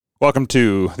Welcome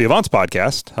to the Avance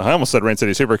podcast. I almost said Rain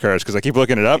City Supercars because I keep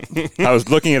looking it up. I was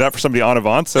looking it up for somebody on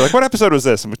Avance. They're like, what episode was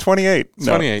this? I'm 28.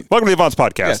 No. 28. Welcome to the Avance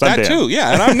podcast. Yeah, I'm that Dan. too.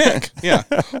 Yeah, and I'm Nick. Yeah.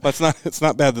 But it's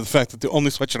not bad that the fact that the only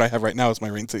sweatshirt I have right now is my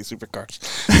Rain City Supercars.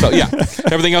 So, yeah,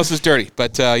 everything else is dirty.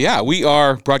 But, yeah, we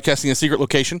are broadcasting a secret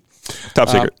location. Top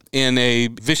secret. In a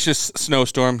vicious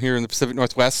snowstorm here in the Pacific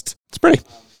Northwest. It's pretty.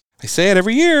 I say it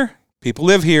every year. People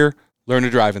live here. Learn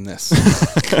to drive in this.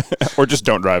 Or just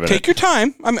don't drive in Take your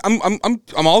time.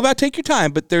 I'm all about take your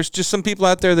time, but there's just some people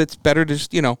out there that's better to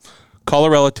just, call a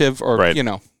relative or, Right.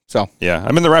 so. Yeah,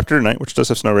 I'm in the Raptor tonight, which does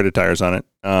have snow-rated tires on it.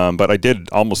 But I did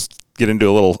almost get into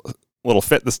a little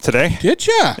fit this today. Did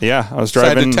ya? Yeah, I was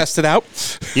Decided driving. to test it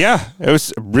out? Yeah, it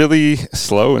was really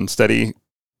slow and steady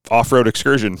off-road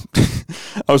excursion.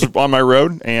 I was on my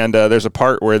road, and there's a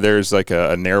part where there's like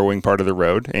a narrowing part of the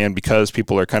road, and because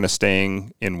people are kind of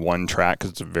staying in one track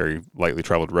because it's a very lightly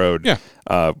traveled road,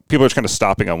 people are just kind of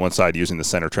stopping on one side using the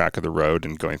center track of the road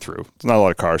and going through. It's not a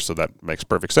lot of cars, so that makes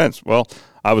perfect sense. Well,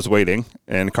 I was waiting,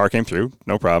 and a car came through,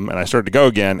 no problem, and I started to go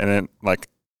again, and then like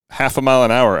half a mile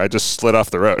an hour, I just slid off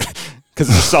the road. Because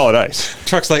it's solid ice.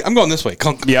 Truck's like, I'm going this way.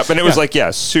 Yep, and it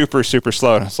was super, super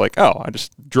slow. And I was like, oh, I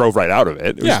just drove right out of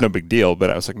it. It was no big deal. But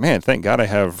I was like, man, thank God I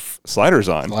have sliders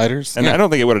on. Sliders? And I don't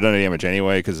think it would have done any damage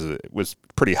anyway because it was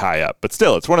pretty high up. But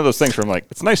still, it's one of those things where I'm like,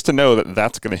 it's nice to know that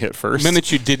that's going to hit first. The minute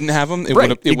you didn't have them, it Right,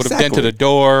 would have dented a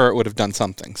door, or it would have done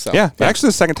something. So yeah, actually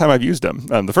the second time I've used them.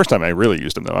 The first time I really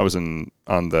used them, though, I was on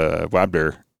the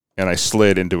Wabder, and I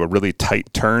slid into a really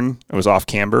tight turn. It was off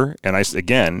camber, and I,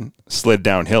 again, slid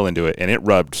downhill into it, and it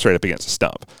rubbed straight up against a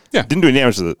stump. Yeah. Didn't do any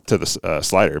damage to the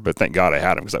slider, but thank God I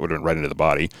had him because that would have been right into the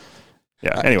body.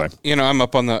 Yeah, anyway. I'm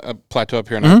up on the plateau up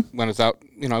here, and when I was out,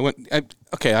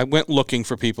 I went looking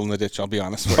for people in the ditch, I'll be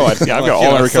honest with you. I've got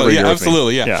all my recovery gear with me.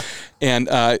 Absolutely, yeah. And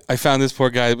I found this poor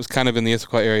guy that was kind of in the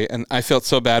Issaquah area, and I felt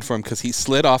so bad for him because he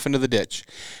slid off into the ditch.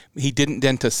 He didn't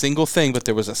dent a single thing, but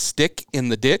there was a stick in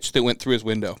the ditch that went through his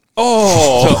window.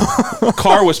 Oh! So,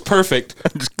 car was perfect.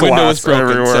 Window was broken.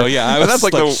 Everywhere. So, yeah. That's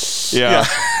like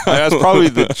that's probably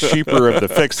the cheaper of the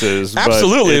fixes.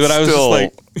 Absolutely, but I was still,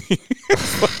 just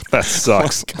like... that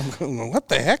sucks. What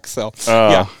the heck? So,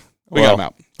 we got him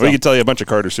out. So. We could tell you a bunch of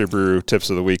Carter Subaru tips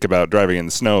of the week about driving in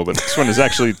the snow, but this one is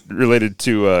actually related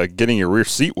to getting your rear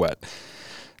seat wet.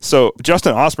 So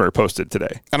Justin Osmer posted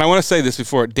today. And I want to say this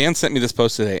before. Dan sent me this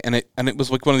post today, and it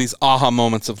was like one of these aha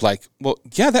moments of like, well,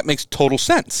 yeah, that makes total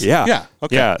sense. Yeah. Yeah.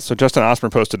 Okay. Yeah. So Justin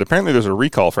Osmer posted, apparently there's a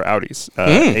recall for Audis,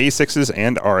 A6s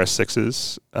and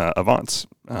RS6s, Avance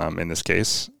in this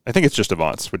case. I think it's just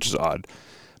Avance, which is odd.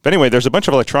 But anyway, there's a bunch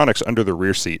of electronics under the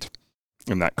rear seat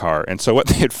in that car. And so what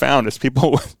they had found is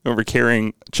people were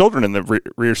carrying children in the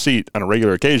rear seat on a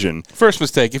regular occasion. First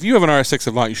mistake, if you have an RS6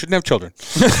 Avant, you shouldn't have children.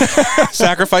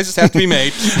 Sacrifices have to be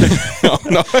made.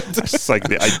 No. It's like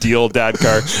the ideal dad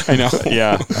car. I know.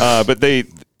 Yeah. But they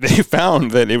found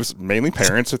that it was mainly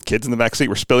parents with kids in the back seat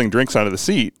were spilling drinks onto the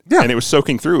seat. Yeah. And it was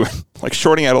soaking through, like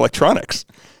shorting out electronics.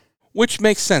 Which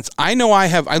makes sense. I know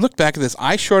I looked back at this.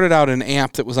 I shorted out an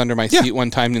amp that was under my seat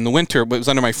one time in the winter, but it was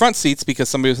under my front seats because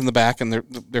somebody was in the back and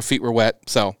their feet were wet.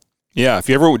 So yeah, if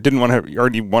you ever didn't want to have, you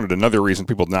already wanted another reason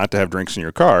people not to have drinks in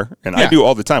your car, and I do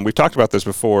all the time. We've talked about this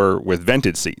before with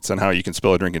vented seats and how you can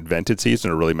spill a drink in vented seats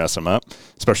and it'll really mess them up,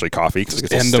 especially coffee because it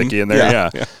gets all sticky in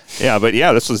there. Yeah. But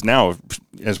this is now,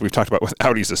 as we've talked about with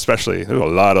Audis especially, there's a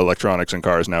lot of electronics in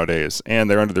cars nowadays, and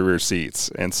they're under the rear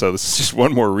seats, and so this is just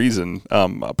one more reason.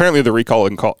 Apparently, the recall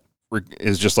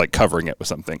is just like covering it with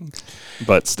something,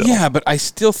 but still. Yeah, but I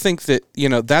still think that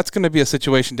that's going to be a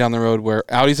situation down the road where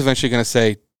Audi's eventually going to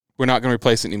say, we're not going to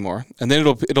replace it anymore. And then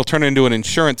it'll turn into an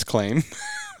insurance claim.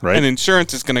 Right. And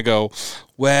insurance is going to go,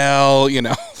 well,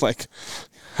 like,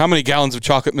 how many gallons of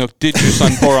chocolate milk did your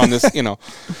son pour on this,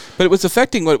 But it was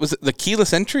affecting, the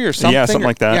keyless entry or something? Yeah, something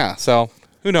like that. Yeah, so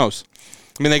who knows?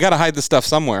 I mean, they got to hide the stuff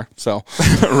somewhere, so.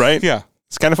 Right? Yeah.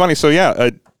 It's kind of funny. So,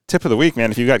 a tip of the week, man,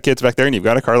 if you've got kids back there and you've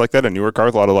got a car like that, a newer car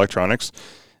with a lot of electronics,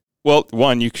 well,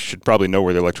 one, you should probably know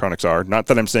where the electronics are. Not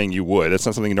that I'm saying you would. That's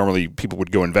not something normally people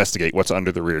would go investigate what's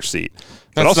under the rear seat.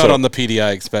 That's also, not on the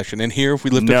PDI inspection. And here, if we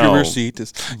lift up your rear seat.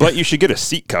 But you should get a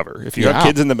seat cover. If you have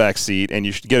kids in the back seat, and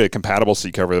you should get a compatible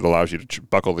seat cover that allows you to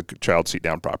buckle the child seat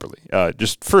down properly.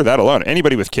 Just for that alone,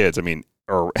 anybody with kids,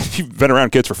 or if you've been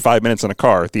around kids for 5 minutes in a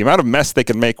car, the amount of mess they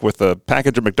can make with a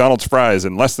package of McDonald's fries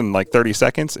in less than like 30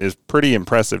 seconds is pretty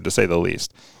impressive, to say the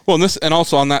least. Well, and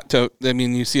also on that,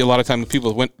 you see a lot of times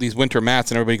people with these winter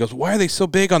mats, and everybody goes, why are they so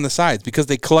big on the sides? Because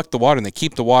they collect the water, and they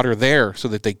keep the water there so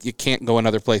that it can't go in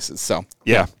other places. So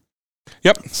yeah.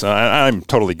 Yep. So I'm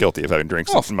totally guilty of having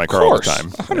drinks in my car all the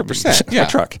time. 100%. Yeah. My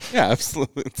truck. Yeah,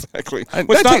 absolutely. Exactly.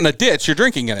 It's not in a ditch. You're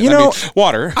drinking in it. You know,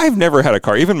 water. I've never had a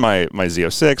car, even my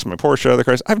Z06, my Porsche, other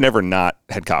cars, I've never not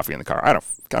had coffee in the car. I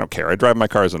don't care. I drive my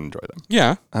cars and enjoy them.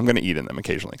 Yeah. I'm going to eat in them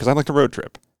occasionally because I like to road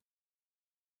trip.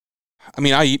 I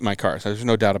mean, I eat my cars. There's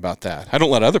no doubt about that. I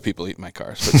don't let other people eat my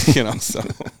cars, but, so.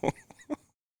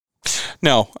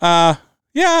 No.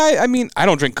 Yeah, I mean, I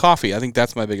don't drink coffee. I think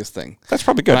that's my biggest thing. That's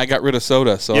probably good. And I got rid of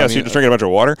soda. So yeah, so you're just drinking a bunch of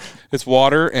water? It's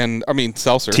water and,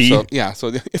 seltzer. Tea? So, yeah,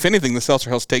 so if anything, the seltzer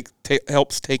helps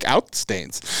take out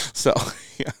stains. So,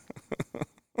 yeah.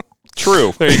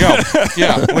 True. There you go.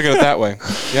 Yeah, look at it that way.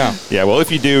 Yeah. Yeah, well, if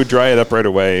you do, dry it up right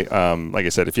away. Like I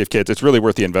said, if you have kids, it's really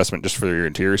worth the investment just for your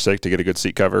interior sake to get a good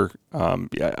seat cover.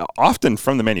 Often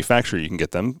from the manufacturer you can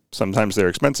get them. Sometimes they're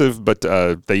expensive, but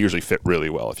they usually fit really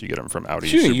well if you get them from Audi,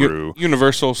 Subaru.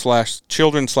 Universal /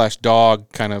 children /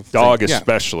 dog kind of dog thing.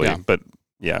 Especially, yeah. But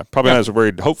yeah, probably not as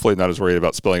worried. Hopefully, not as worried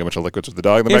about spilling a bunch of liquids with the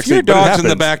dog in the back seat. If your dog's in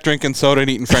the back drinking soda and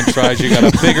eating French fries, you got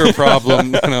a bigger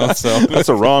problem. So that's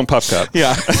a wrong pup cup.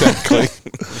 Yeah, exactly.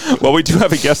 Well, we do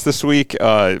have a guest this week,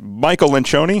 Michael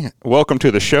Lencioni. Welcome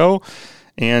to the show.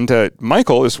 And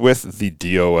Michael is with the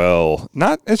DOL.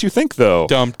 Not as you think, though.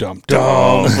 Dum.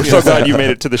 We're so glad you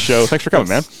made it to the show. Thanks for coming,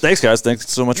 man. Thanks, guys. Thanks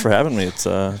so much for having me. It's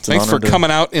thanks for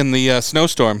coming out in the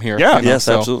snowstorm here. Yeah. Yes,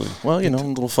 absolutely. Well, a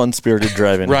little fun-spirited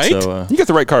driving. Right? So, you get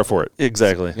the right car for it.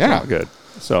 Exactly. Yeah. Oh, good.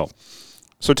 So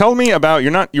tell me about,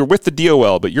 you're with the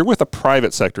DOL, but you're with a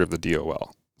private sector of the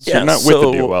DOL. So you're not with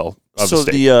the DOL of the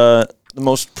state. The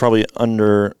most probably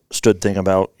understood thing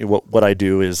about what I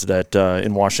do is that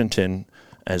in Washington,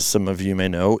 as some of you may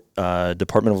know,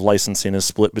 Department of Licensing is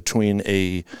split between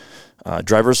a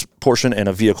driver's portion and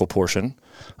a vehicle portion.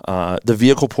 The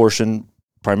vehicle portion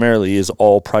primarily is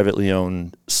all privately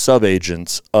owned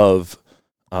subagents of,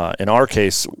 in our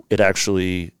case, it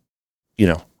actually,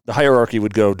 the hierarchy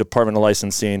would go Department of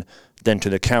Licensing, then to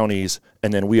the counties,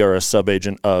 and then we are a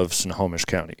subagent of Snohomish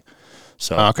County.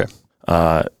 So, okay.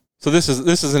 So this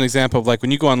is an example of like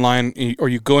when you go online or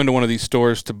you go into one of these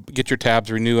stores to get your tabs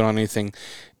renewed on anything,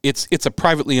 it's a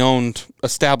privately owned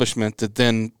establishment that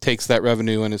then takes that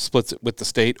revenue and splits it with the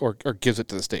state or gives it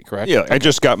to the state, correct? Yeah, okay. I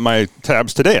just got my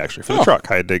tabs today actually for the truck.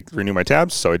 I had to renew my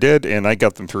tabs, so I did, and I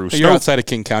got them through. You're outside of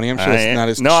King County, I'm sure. It's not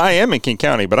as no, I am in King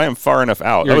County, but I am far enough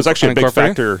out. That was actually a big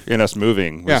factor in us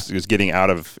moving. Was getting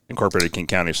out of incorporated King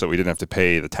County, so we didn't have to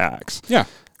pay the tax. Yeah,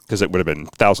 because it would have been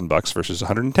 $1,000 versus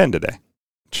 $110 today.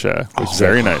 Which was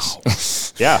very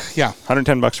nice. Yeah.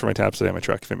 $110 for my tabs today on my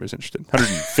truck, if anybody's interested.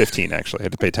 $115 actually. I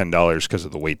had to pay $10 because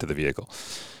of the weight of the vehicle.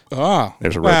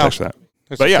 There's a road tax for that.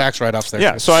 There's tax write-offs there.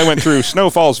 Yeah, so I went through Snow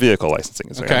Falls vehicle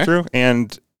licensing. I went through,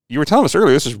 and you were telling us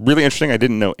earlier, this is really interesting. I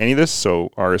didn't know any of this,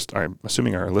 so I'm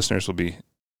assuming our listeners will be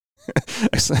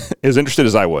as interested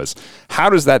as I was. How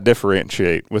does that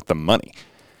differentiate with the money?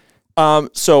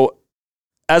 So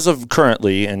as of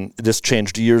currently, and this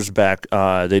changed years back,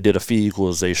 they did a fee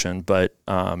equalization, but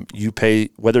you pay,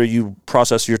 whether you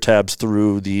process your tabs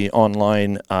through the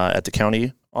online at the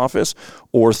county office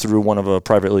or through one of a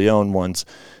privately owned ones,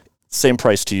 same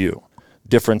price to you.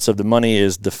 Difference of the money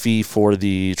is the fee for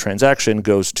the transaction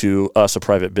goes to us, a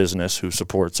private business who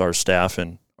supports our staff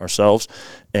and ourselves,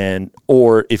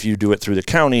 or if you do it through the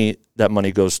county, that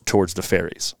money goes towards the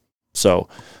ferries. So,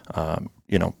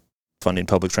 funding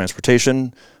public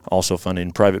transportation, also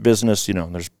funding private business.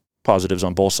 There's positives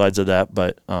on both sides of that,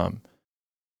 but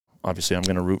obviously I'm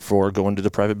going to root for going to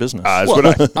the private business. I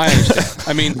understand.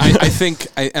 I mean,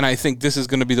 I think this is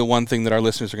going to be the one thing that our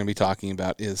listeners are going to be talking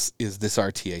about is this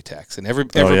RTA tax, and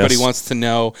everybody wants to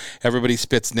know. Everybody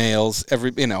spits nails.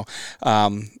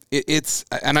 It's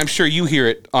and I'm sure you hear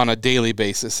it on a daily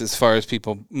basis as far as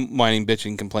people whining,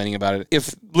 bitching, complaining about it.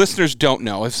 If listeners don't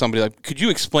know, if somebody could you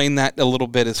explain that a little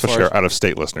bit as far as out of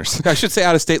state listeners? I should say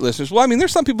out of state listeners. Well, I mean,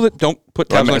 there's some people that don't put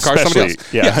tabs on the car. Somebody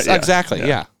else. Yes, exactly.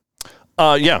 Yeah.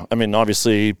 I mean,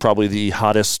 obviously, probably the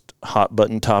hot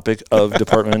button topic of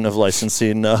Department of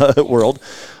Licensing world.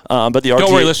 But the RTA,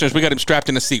 don't worry, listeners, we got him strapped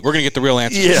in a seat. We're going to get the real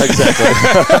answer. Yeah, exactly.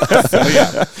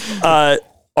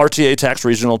 RTA Tax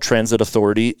Regional Transit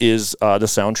Authority is the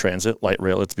Sound Transit light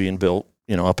rail that's being built,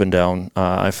 up and down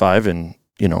I-5, and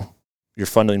you're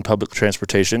funding public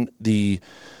transportation. The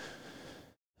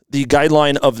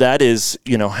guideline of that is,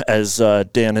 as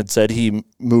Dan had said, he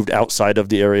moved outside of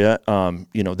the area.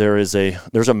 There's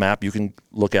a map. You can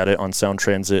look at it on Sound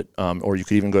Transit, or you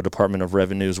could even go to Department of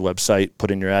Revenue's website,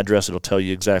 put in your address. It'll tell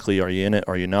you exactly, are you in it,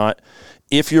 are you not?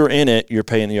 If you're in it, you're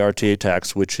paying the RTA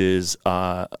tax, which is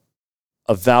a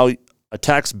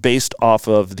tax based off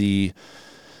of the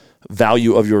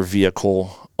value of your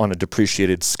vehicle on a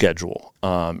depreciated schedule,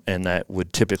 and that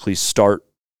would typically start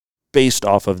based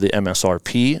off of the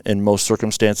MSRP. In most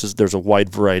circumstances, there's a wide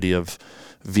variety of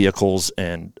vehicles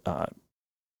and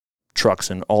trucks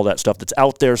and all that stuff that's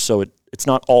out there, so it's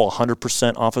not all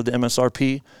 100% off of the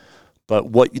MSRP, but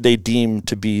what they deem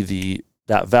to be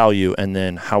that value, and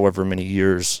then however many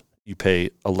years you pay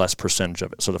a less percentage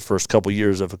of it. So the first couple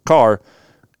years of a car,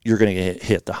 you're going to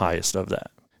hit the highest of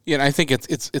that. Yeah, and I think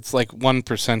it's like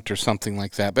 1% or something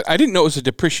like that. But I didn't know it was a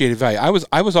depreciated value.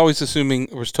 I was always assuming,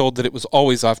 or was told that it was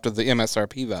always after the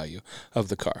MSRP value of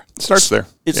the car. It starts there.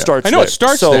 It starts. I know there. it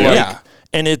starts so there. Like, yeah,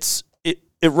 and it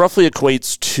roughly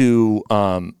equates to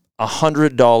 $100,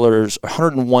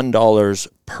 $101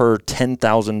 per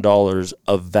 $10,000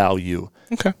 of value.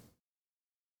 Okay.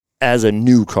 As a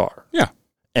new car. Yeah.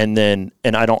 And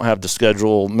I don't have the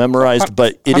schedule memorized,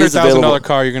 but it is available. $100,000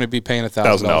 car, you're going to be paying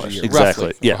 $1,000 a year. Exactly.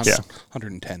 Roughly, yes. Yeah.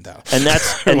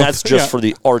 $110,000. And that's just for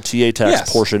the RTA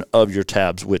tax portion of your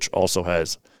tabs, which also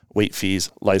has weight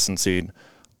fees, licensing,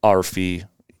 R fee,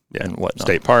 and whatnot.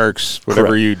 State parks,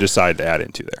 whatever you decide to add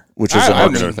into there. Which is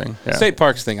another thing. Yeah. State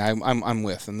parks thing, I'm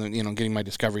with, and then getting my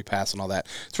Discovery Pass and all that.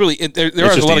 It's really there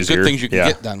are a lot of good things you can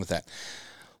get done with that.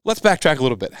 Let's backtrack a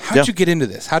little bit. How did you get into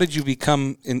this? How did you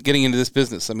become getting into this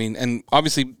business? I mean, and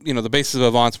obviously, the basis of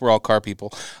Avance, we're all car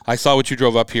people. I saw what you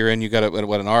drove up here, and you got an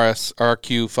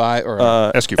RQ5 or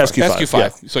SQ5. Yeah.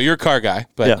 So you're a car guy,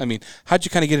 but I mean, how'd you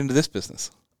kind of get into this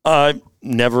business?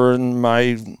 Never in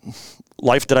my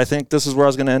life did I think this is where I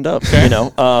was going to end up. Okay. I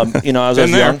was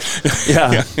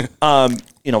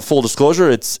young. Full disclosure,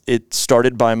 it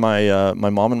started by my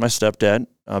mom and my stepdad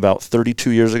about 32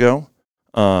 years ago.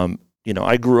 I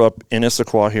grew up in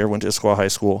Issaquah here, went to Issaquah High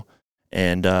School,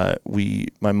 and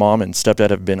my mom and stepdad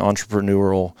have been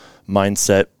entrepreneurial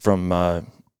mindset from a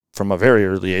very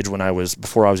early age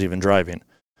before I was even driving.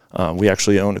 We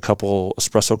actually owned a couple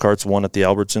espresso carts, one at the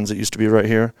Albertsons that used to be right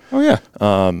here. Oh, yeah.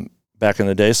 Back in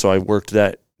the day, so I worked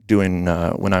that doing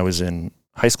when I was in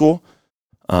high school.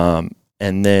 And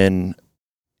then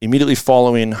immediately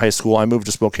following high school, I moved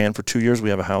to Spokane for 2 years. We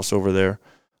have a house over there.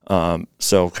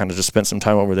 So kind of just spent some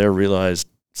time over there, realized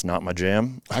it's not my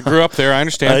jam. I grew up there. I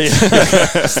understand.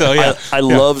 So I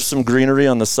love some greenery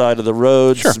on the side of the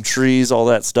road, some trees, all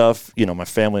that stuff. My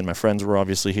family and my friends were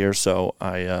obviously here. So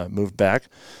I moved back,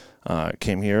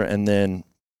 came here, and then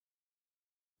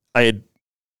I had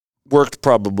worked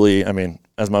probably,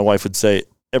 as my wife would say,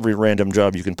 every random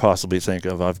job you can possibly think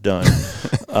of I've done.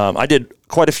 I did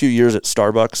quite a few years at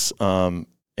Starbucks,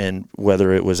 and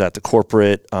whether it was at the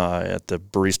corporate, at the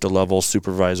barista level,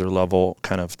 supervisor level,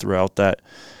 kind of throughout that.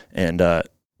 And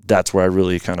that's where I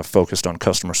really kind of focused on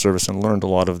customer service and learned a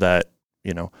lot of that,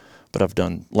 But I've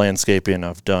done landscaping,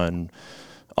 I've done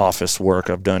office work,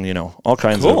 I've done, all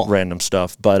kinds of random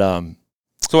stuff. But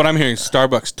so what I'm hearing,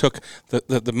 Starbucks took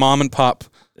the mom and pop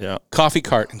coffee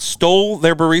cart and stole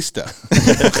their barista.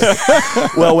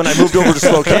 Well, when I moved over to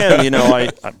Spokane, I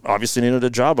obviously needed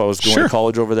a job. I was going to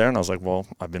college over there, and I was like, well,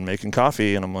 I've been making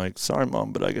coffee, and I'm like, sorry,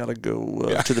 Mom, but I got to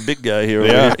go to the big guy here.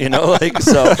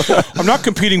 So I'm not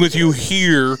competing with you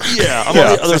here. Yeah, I'm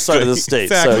on the other side of the state.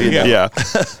 Exactly, so,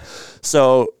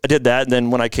 So I did that, and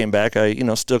then when I came back, I,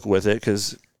 stuck with it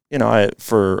because,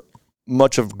 for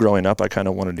much of growing up, I kind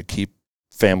of wanted to keep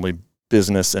family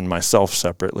business and myself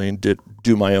separately and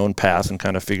do my own path and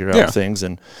kind of figure out things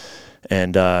and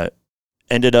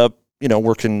ended up,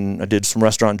 working. I did some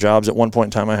restaurant jobs. At one point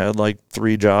in time, I had like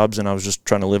 3 jobs and I was just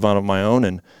trying to live out of my own,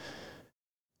 and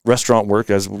restaurant work,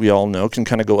 as we all know, can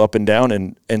kind of go up and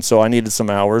down. And so I needed some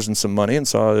hours and some money. And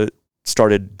so I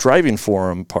started driving for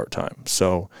them part-time.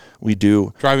 So we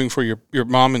do driving for your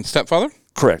mom and stepfather.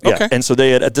 Correct. Yeah. Okay. And so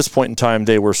they had, at this point in time,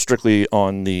 they were strictly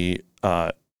on the,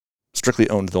 strictly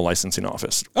owned the licensing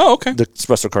office. Oh, okay. The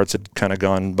espresso carts had kind of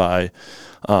gone by.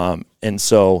 And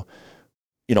so,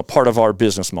 part of our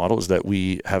business model is that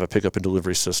we have a pickup and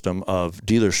delivery system of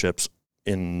dealerships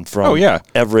from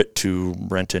Everett to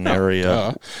Renton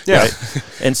area. Right?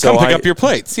 And so come pick up your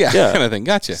plates. Yeah. Kind of thing.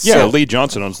 Gotcha. Yeah. So Lee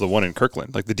Johnson owns the one in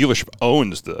Kirkland. Like the dealership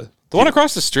owns the one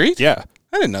across the street? Yeah.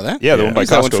 I didn't know that. Yeah, the one by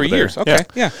Costco for years. Okay.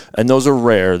 Yeah. And those are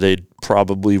rare. They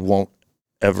probably won't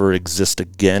ever exist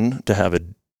again to have a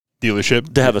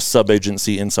dealership, to have a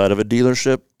sub-agency inside of a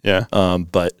dealership. Yeah.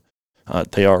 But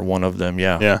they are one of them.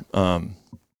 Yeah. Yeah.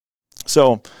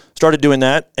 So started doing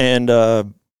that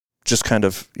and just kind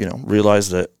of,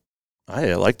 realized that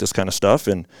I like this kind of stuff,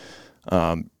 and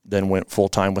then went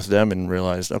full-time with them and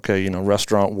realized, okay,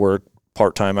 restaurant work,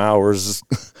 part-time hours,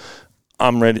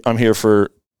 I'm ready. I'm here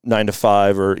for 9 to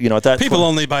 5, or at that people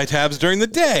only buy tabs during the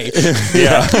day.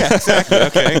 yeah, exactly.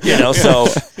 Okay, so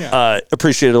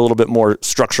appreciated a little bit more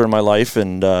structure in my life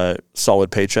and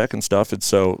solid paycheck and stuff, and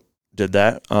so did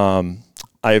that.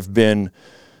 I've been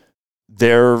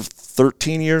there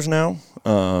 13 years now.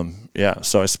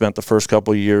 So I spent the first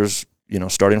couple of years,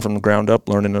 starting from the ground up,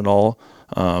 learning it all,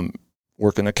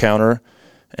 working the counter.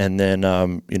 And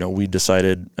then, we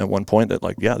decided at one point that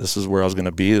this is where I was going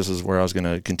to be. This is where I was going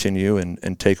to continue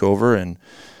and take over.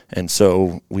 And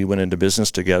so we went into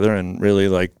business together, and really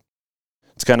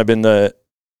it's kind of been the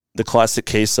classic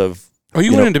case of. Oh,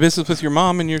 you went into business with your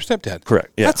mom and your stepdad?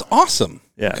 Correct. Yeah. That's awesome.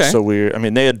 Yeah. Okay. So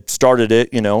they had started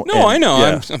it, No, I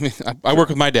know. Yeah. I work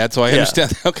with my dad, so I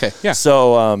understand. Okay. Yeah.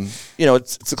 So,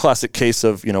 it's a classic case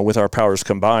of, with our powers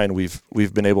combined,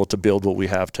 we've been able to build what we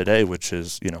have today, which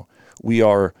is, we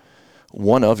are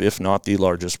one of, if not the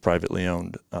largest privately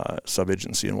owned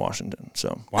sub-agency in Washington.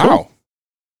 So wow. Cool.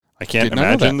 I can't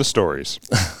imagine the stories.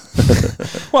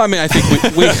 Well, I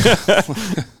think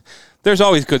we there's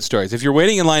always good stories. If you're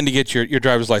waiting in line to get your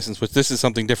driver's license, which this is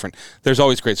something different, there's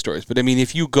always great stories. But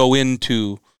if you go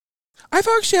into, I've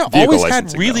actually always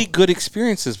had really good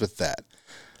experiences with that.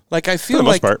 I feel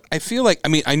like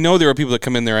I know there are people that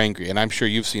come in there angry, and I'm sure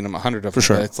you've seen them 100 of them. For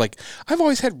sure. But it's I've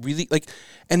always had really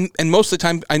and most of the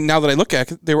time, now that I look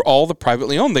at it, they were all the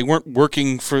privately owned. They weren't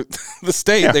working for the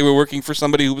state. Yeah. They were working for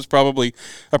somebody who was probably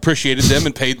appreciated them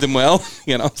and paid them well.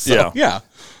 So, yeah.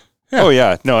 Oh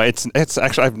yeah, no, it's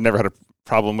actually I've never had a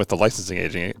problem with the licensing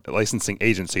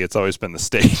agency. It's always been the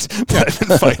state that I've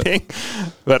been fighting.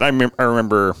 But I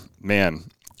remember, man,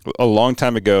 a long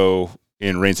time ago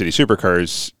in Rain City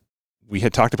Supercars, we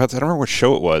had talked about this. I don't remember what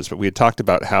show it was, but we had talked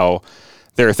about how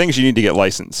there are things you need to get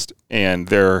licensed, and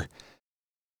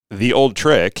the old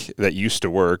trick that used to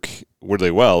work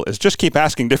really well is just keep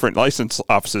asking different license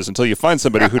offices until you find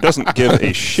somebody who doesn't give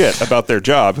a shit about their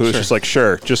job, who is just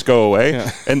sure, just go away,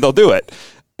 and they'll do it.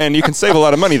 And you can save a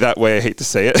lot of money that way. I hate to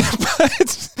say it,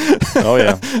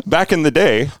 but back in the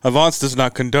day, Avance does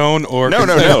not condone or no.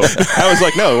 I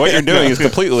was no, what you're doing is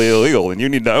completely illegal, and you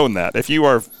need to own that. If you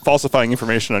are falsifying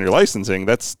information on your licensing,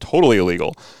 that's totally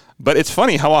illegal. But it's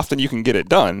funny how often you can get it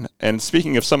done. And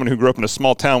speaking of someone who grew up in a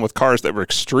small town with cars that were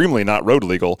extremely not road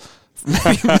legal,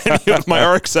 my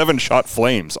RX-7 shot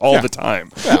flames all the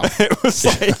time. Wow. It was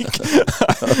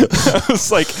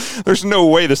there's no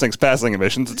way this thing's passing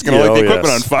emissions. It's going to light the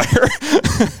equipment on fire.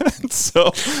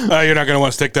 So you're not going to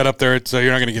want to stick that up there.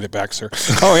 You're not going to get it back, sir.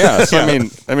 Oh yeah. So I mean,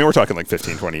 we're talking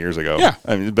 15, 20 years ago. Yeah.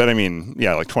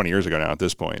 20 years ago now at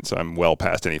this point. So I'm well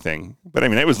past anything. But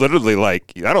it was literally I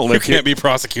don't live here. You can't be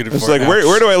prosecuted. It's for it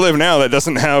where do I live now that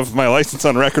doesn't have my license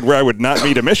on record where I would not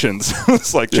meet emissions?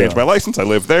 It's change my license. I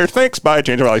live there. Thanks. Bye.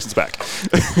 Change my license back.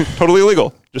 Totally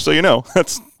illegal. Just so you know,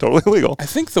 that's totally illegal. I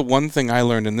think the one thing I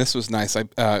learned, and this was nice,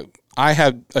 I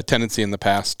had a tendency in the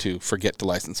past to forget to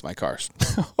license my cars.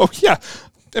 Oh yeah.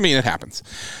 It happens.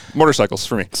 Motorcycles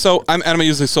for me. So I'm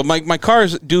usually my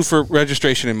car's due for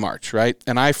registration in March, right?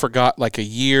 And I forgot a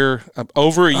year,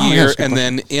 over a year, and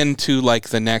then into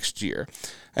the next year.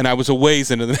 And I was a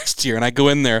ways into the next year, and I go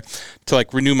in there to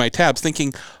renew my tabs,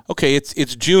 thinking, okay,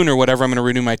 it's June or whatever, I'm going to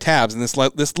renew my tabs. And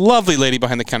this lovely lady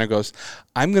behind the counter goes,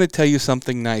 I'm going to tell you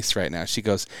something nice right now. She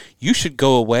goes, you should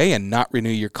go away and not renew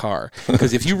your car,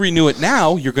 because if you renew it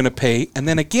now, you're going to pay, and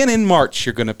then again in March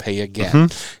you're going to pay again,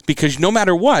 because no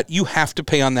matter what, you have to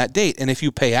pay on that date, and if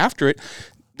you pay after it,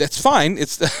 that's fine.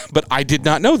 But I did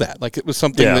not know that. It was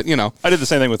something that, I did the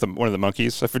same thing with one of the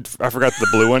monkeys. I forgot the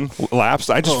blue one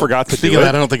lapsed. I just forgot to do it.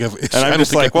 I don't think I've... And I'm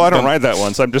just I don't ride that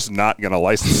one, so I'm just not going to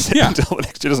license it until the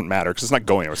next... It doesn't matter, because it's not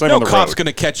going anywhere. No cop's going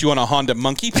to catch you on a Honda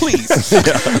Monkey, please.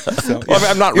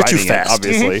 I'm not riding too fast.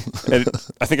 It, obviously. And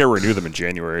I think I renewed them in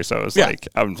January, so I was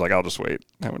I'll just wait.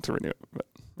 I went to renew it, but...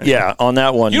 Anyway. Yeah, on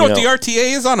that one. You know what the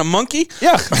RTA is on a Monkey?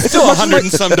 Yeah. It's still $100 and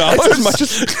some dollars.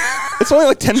 It's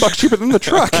only $10 cheaper than the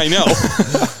truck. I know.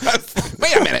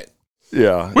 Wait a minute.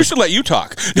 Yeah. We should let you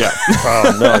talk. Yeah.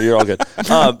 No, you're all good.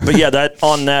 But yeah, the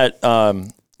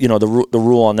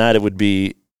rule on that, it would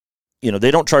be, they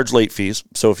don't charge late fees.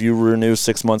 So if you renew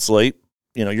 6 months late,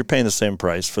 you're paying the same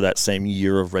price for that same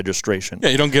year of registration. Yeah,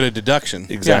 you don't get a deduction.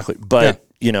 Exactly. Yeah. But,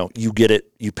 you get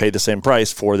it, you pay the same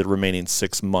price for the remaining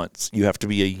 6 months. You have to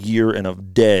be a year and a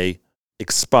day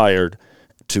expired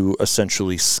to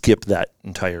essentially skip that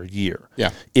entire year.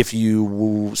 Yeah. If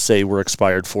you say we're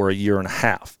expired for a year and a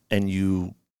half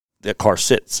and that car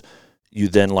sits, you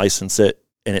then license it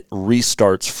and it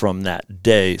restarts from that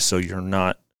day. So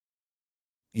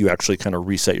you actually kind of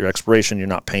reset your expiration. You're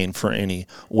not paying for any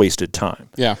wasted time.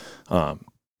 Yeah.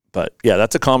 But yeah,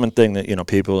 that's a common thing that,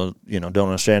 people, don't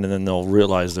understand. And then they'll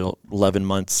realize they'll 11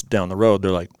 months down the road,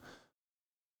 they're like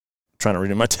trying to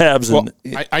renew my tabs. Well,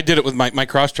 and I did it with my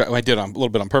cross track. I did it a little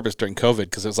bit on purpose during COVID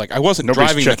because it was like I wasn't Nobody's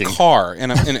driving checking. the car,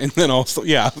 and then also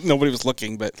nobody was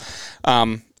looking. But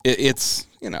it's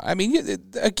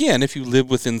again, if you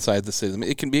live inside the city,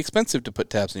 it can be expensive to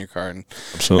put tabs in your car and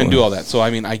do all that. So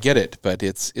I get it, but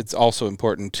it's also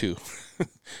important to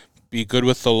be good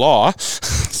with the law.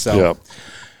 So. Yeah.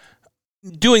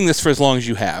 Doing this for as long as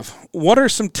you have, what are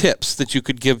some tips that you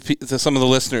could give to some of the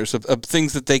listeners of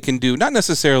things that they can do? Not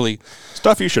necessarily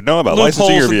Stuff you should know about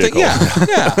licensing your vehicle.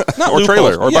 Not or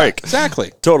trailer or bike.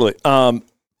 Exactly. Totally.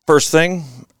 First thing,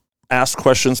 ask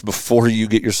questions before you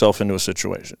get yourself into a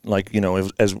situation. Like,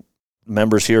 as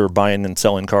members here are buying and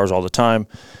selling cars all the time,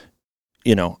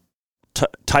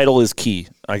 title is key,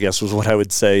 I guess, was what I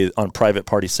would say on private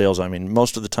party sales. I mean,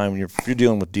 most of the time if you're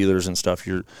dealing with dealers and stuff,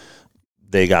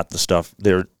 they got the stuff.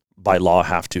 They're by law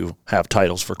have to have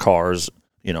titles for cars.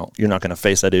 You're not going to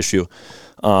face that issue.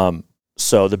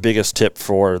 So the biggest tip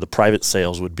for the private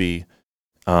sales would be,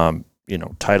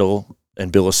 title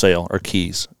and bill of sale are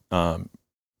keys. A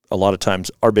lot of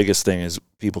times our biggest thing is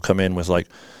people come in with like,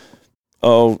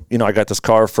 I got this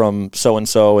car from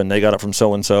so-and-so and they got it from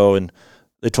so-and-so and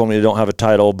they told me they don't have a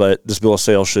title, but this bill of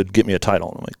sale should get me a title.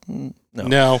 And I'm like,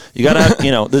 no. You got to have,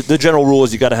 the general rule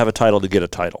is you got to have a title to get a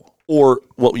title, or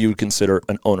what you would consider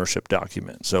an ownership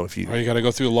document. So if you got to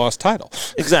go through a lost title.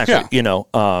 Exactly. Yeah.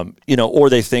 Or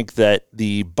they think that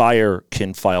the buyer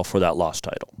can file for that lost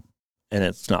title, and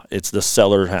it's not. It's the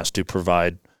seller has to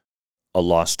provide a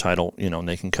lost title, and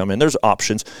they can come in. There's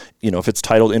options. If it's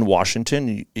titled in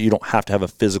Washington, you don't have to have a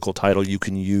physical title. You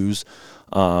can use,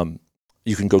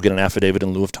 you can go get an affidavit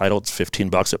in lieu of title. It's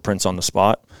 $15. It prints on the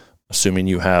spot, assuming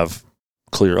you have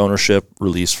clear ownership,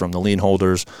 release from the lien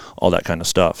holders, all that kind of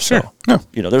stuff. Sure. So,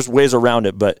 there's ways around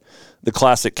it, but the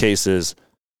classic case is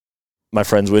my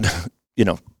friends would,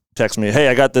 text me, hey,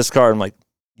 I got this car. I'm like,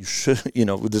 you should,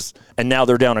 with this, and now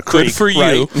they're down a creek. Good for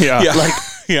right? you.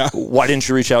 Yeah. Why didn't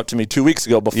you reach out to me 2 weeks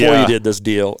ago before you did this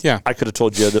deal? Yeah. I could have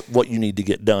told you that what you need to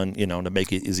get done, to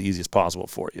make it as easy as possible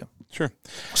for you. Sure.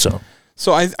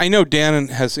 So I know Dan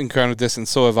has encountered this, and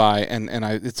so have I, and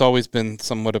it's always been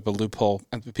somewhat of a loophole.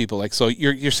 People like, so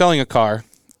you're selling a car,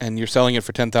 and you're selling it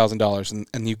for $10,000,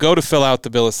 and you go to fill out the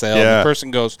bill of sale, and the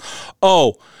person goes,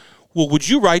 oh, well, would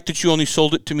you write that you only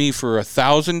sold it to me for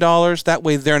 $1,000? That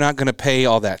way they're not going to pay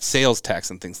all that sales tax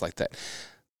and things like that.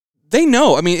 They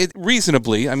know. I mean,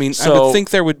 reasonably. I mean, I would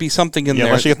think there would be something in there.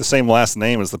 Unless you get the same last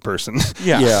name as the person.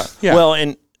 Yeah. Well,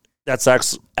 and that's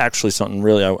actually something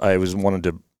really I wanted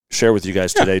to share with you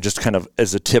guys today, just kind of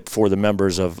as a tip for the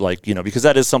members of because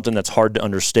that is something that's hard to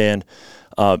understand.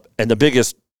 And the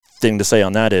biggest thing to say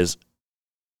on that is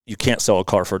you can't sell a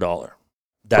car for $1.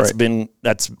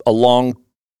 That's a long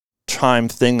time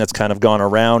thing that's kind of gone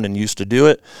around and used to do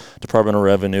it. Department of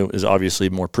Revenue is obviously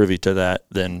more privy to that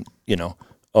than,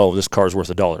 this car's worth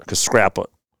 $1, because scrap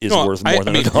is worth more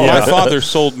than $1. My father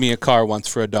sold me a car once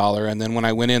for $1, and then when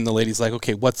I went in, the lady's like,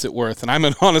 okay, what's it worth? And I'm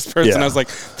an honest person. I was like,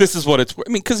 this is what it's worth.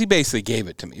 I mean, because he basically gave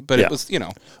it to me, but it was,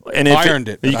 and I earned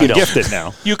it. You can gift it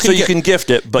now. You can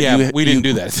gift it, but we didn't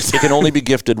do that. It can only be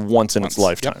gifted once in its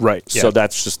lifetime. Yep. Right. So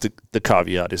that's just the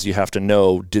caveat is you have to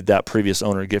know, did that previous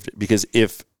owner gift it? Because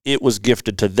if it was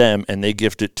gifted to them and they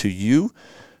gift it to you,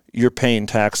 you're paying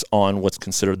tax on what's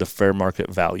considered the fair market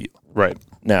value. Right.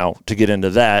 Now, to get into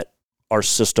that, our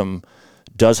system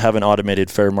does have an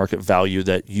automated fair market value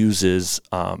that uses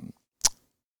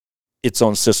its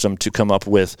own system to come up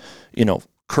with,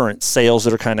 current sales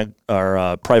that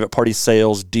are private party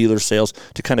sales, dealer sales,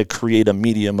 to kind of create a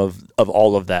medium of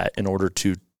all of that in order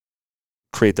to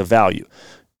create the value.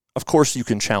 Of course, you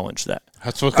can challenge that.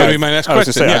 That's what's going to be my next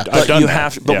question. Say, yeah. I've done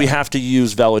that. We have to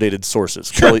use validated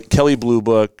sources. Sure. Kelley Blue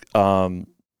Book,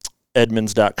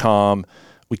 Edmunds.com.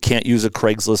 We can't use a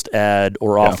Craigslist ad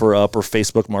or OfferUp or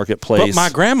Facebook Marketplace. But my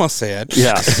grandma said.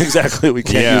 Yeah, exactly. We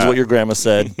can't use what your grandma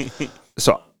said.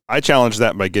 So I challenged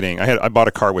that by I bought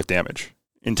a car with damage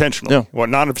intentionally. Yeah. Well,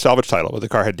 not a salvage title, but the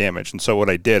car had damage. And so what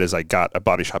I did is I got a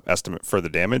body shop estimate for the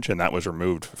damage, and that was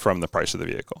removed from the price of the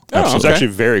vehicle. Oh, So it's okay. actually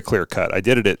very clear cut. I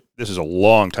did it this is a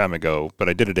long time ago, but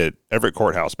I did it at Everett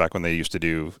Courthouse back when they used to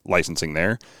do licensing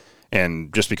there.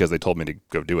 And just because they told me to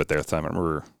go do it there at the time, I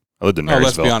remember I lived in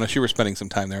Marysville. Let's be honest, you were spending some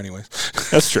time there anyways.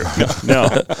 That's true. No.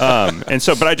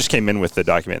 But I just came in with the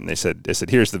document, and they said,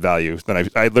 here's the value. Then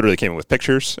I literally came in with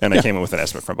pictures, and I came in with an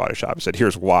estimate from Body Shop. I said,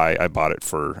 here's why I bought it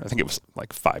for, I think it was like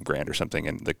 $5,000 or something,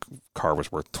 and the car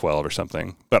was worth 12 or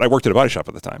something. But I worked at a body shop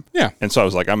at the time. Yeah. And so I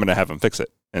was like, I'm going to have them fix it.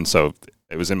 And so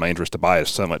it was in my interest to buy a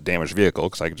somewhat damaged vehicle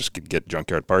because I could just get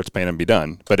junkyard parts, paint, and be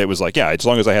done. But it was like, yeah, as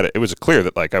long as I had it, it was clear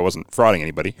that like I wasn't frauding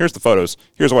anybody. Here's the photos.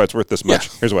 Here's why it's worth this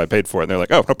much. Here's why I paid for it. And they're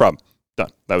like, oh, no problem. Done.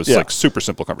 That was like super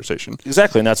simple conversation.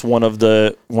 Exactly, and that's one of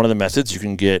the methods. You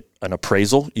can get an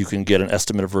appraisal, you can get an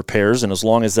estimate of repairs, and as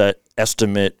long as that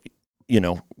estimate,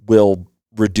 will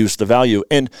reduce the value.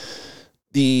 And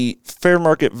the fair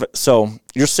market, so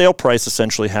your sale price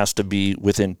essentially has to be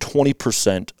within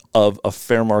 20% of a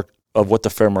fair market of what the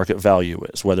fair market value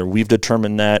is, whether we've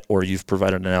determined that or you've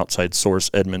provided an outside source,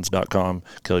 Edmunds.com,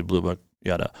 Kelley Blue Book,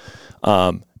 yada.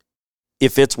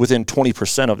 If it's within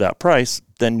 20% of that price,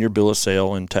 then your bill of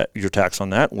sale and your tax on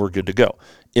that, we're good to go.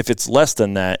 If it's less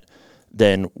than that,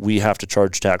 then we have to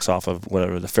charge tax off of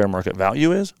whatever the fair market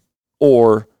value is,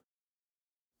 or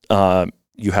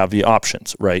you have the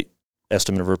options, right?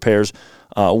 Estimate of repairs.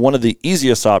 One of the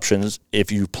easiest options,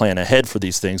 if you plan ahead for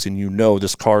these things and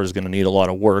this car is going to need a lot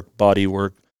of work, body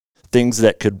work, things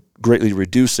that could greatly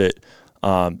reduce it,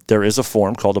 there is a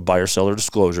form called a buyer-seller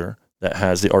disclosure that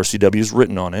has the RCWs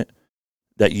written on it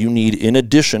that you need in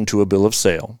addition to a bill of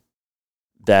sale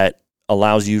that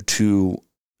allows you to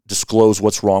disclose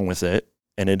what's wrong with it,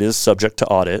 and it is subject to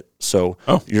audit. So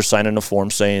you're signing a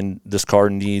form saying this car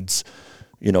needs,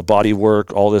 body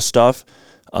work, all this stuff.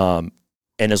 And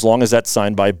as long as that's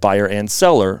signed by buyer and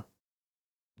seller,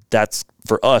 that's,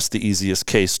 for us, the easiest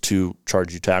case to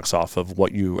charge you tax off of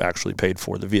what you actually paid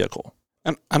for the vehicle.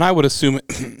 And I would assume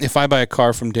if I buy a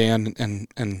car from Dan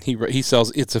and he sells,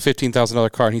 it's a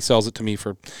 $15,000 car and he sells it to me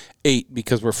for $8,000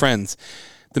 because we're friends.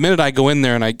 The minute I go in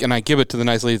there and I give it to the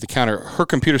nice lady at the counter, her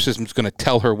computer system is going to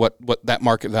tell her what that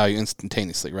market value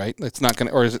instantaneously, right? It's not going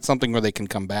to, or is it something where they can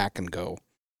come back and go,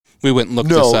 we went and looked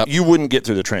this up? No, you wouldn't get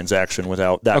through the transaction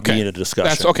without that being a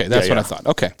discussion. That's what I thought.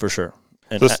 Okay. For sure.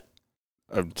 And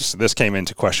this came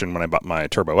into question when I bought my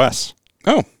Turbo S.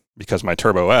 Oh. Because my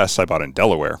Turbo S I bought in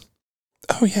Delaware.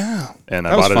 Oh, yeah. And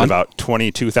I bought it about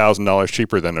 $22,000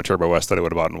 cheaper than a Turbo S that I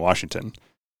would have bought in Washington,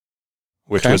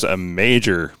 which was a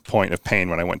major point of pain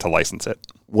when I went to license it.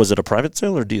 Was it a private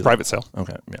sale or dealer? Private sale.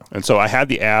 Okay, yeah. And so I had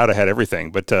the ad, I had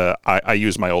everything, but I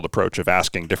used my old approach of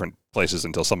asking different places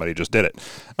until somebody just did it,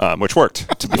 which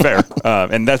worked, to be fair.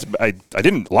 And that's I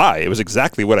didn't lie. It was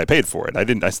exactly what I paid for it. I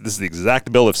said, this is the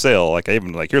exact bill of sale. Like, I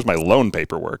even, here's my loan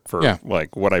paperwork for,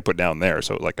 what I put down there.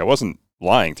 So, I wasn't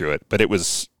lying through it, but it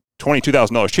was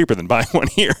 $22,000 cheaper than buying one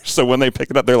here. So when they pick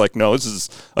it up, they're like, no, this is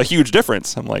a huge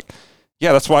difference. I'm like,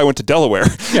 yeah, that's why I went to Delaware.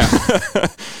 Yeah.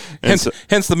 hence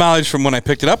the mileage from when I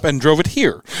picked it up and drove it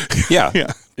here. Yeah.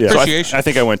 Appreciation. So I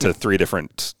think I went to 3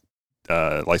 different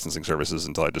licensing services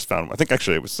until I just found them. I think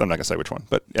actually I'm not going to say which one,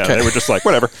 but they were just like,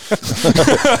 whatever.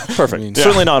 Perfect.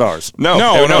 Certainly not ours. No,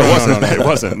 it wasn't. It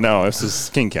wasn't. No, this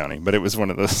is King County, but it was one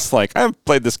of those, I've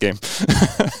played this game.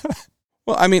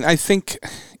 Well, I mean, I think,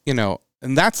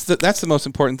 and that's the most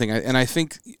important thing. And I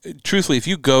think, truthfully, if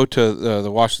you go to the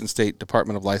Washington State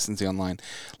Department of Licensing online,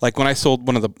 like when I sold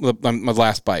one of my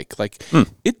last bike,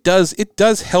 it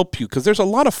does help you because there's a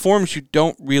lot of forms you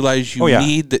don't realize you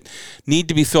need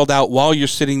to be filled out while you're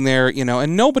sitting there,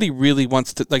 and nobody really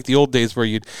wants to, like the old days where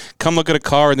you'd come look at a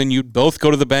car and then you'd both go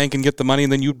to the bank and get the money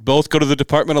and then you'd both go to the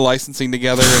Department of Licensing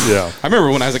together. And I remember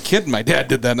when I was a kid, my dad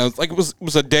did that, and I was like, it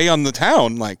was a day on the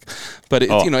town, but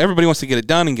everybody wants to get it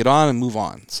done and get on and move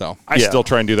on. So I still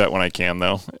try and do that when I can,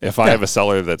 though. If I have a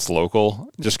seller that's local,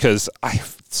 just because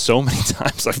so many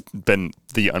times I've been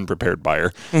the unprepared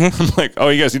buyer. I'm like, oh,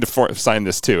 you guys need to sign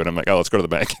this too, and I'm like, oh, let's go to the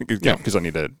bank because I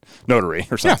need a notary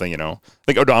or something.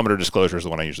 Like odometer disclosure is the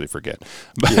one I usually forget.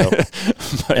 But,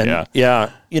 and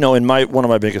one of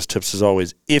my biggest tips is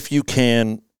always if you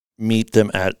can meet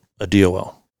them at a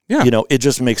DOL. It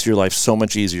just makes your life so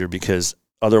much easier because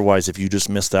otherwise, if you just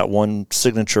miss that one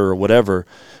signature or whatever,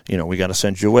 we got to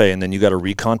send you away. And then you got to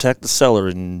recontact the seller,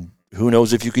 and who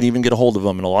knows if you can even get a hold of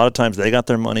them. And a lot of times they got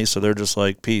their money, so they're just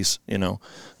like, peace,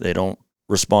 they don't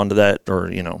respond to that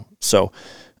or, So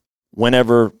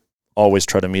whenever, always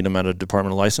try to meet them at a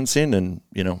Department of Licensing and,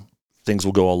 things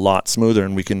will go a lot smoother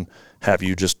and we can have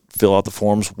you just fill out the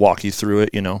forms, walk you through it,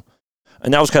 And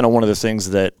that was kind of one of the things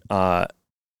that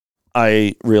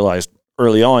I realized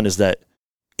early on is that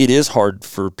it is hard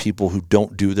for people who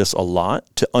don't do this a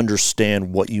lot to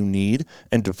understand what you need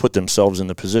and to put themselves in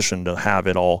the position to have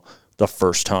it all the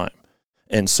first time.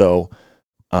 And so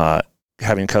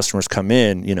having customers come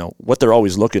in, what they're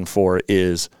always looking for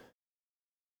is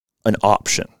an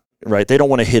option, right? They don't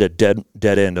want to hit a dead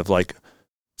end of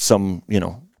some,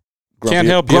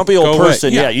 grumpy old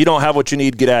person. Yeah, you don't have what you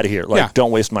need. Get out of here.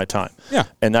 Don't waste my time. Yeah.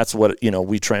 And that's what,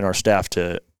 we train our staff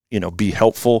to, be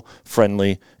helpful,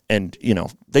 friendly, and,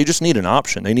 they just need an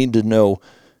option. They need to know,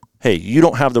 hey, you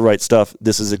don't have the right stuff.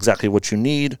 This is exactly what you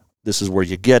need. This is where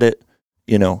you get it,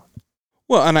 you know.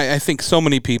 Well, and I think so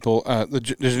many people, the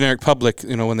generic public,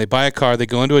 you know, when they buy a car, they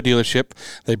go into a dealership,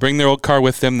 they bring their old car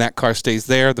with them, that car stays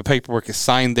there, the paperwork is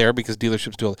signed there because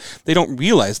dealerships do it. They don't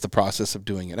realize the process of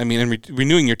doing it. I mean, and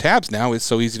renewing your tabs now is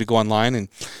so easy to go online and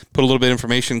put a little bit of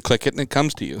information, click it, and it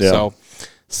comes to you. Yeah. So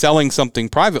selling something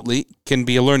privately can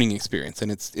be a learning experience,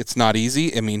 and it's not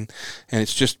easy. I mean, and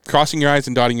it's just crossing your I's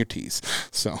and dotting your T's.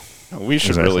 So we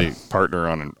should really partner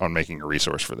on making a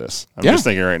resource for this. I'm just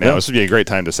thinking right now, this would be a great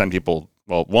time to send people,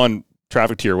 well, one,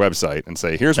 traffic to your website and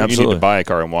say, here's what you need to buy a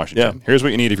car in Washington. Yeah. Here's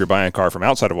what you need if you're buying a car from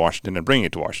outside of Washington and bringing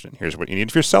it to Washington. Here's what you need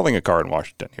if you're selling a car in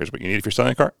Washington. Here's what you need if you're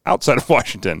selling a car outside of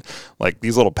Washington. Like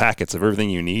these little packets of everything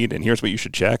you need, and here's what you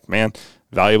should check. Man,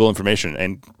 valuable information.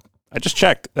 And I just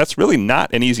checked. That's really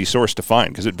not an easy source to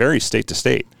find because it varies state to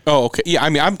state. Oh, okay. Yeah, I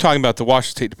mean, I'm talking about the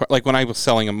Washington State Department. Like when I was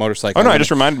selling a motorcycle. Oh, no, it just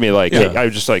reminded me, like, I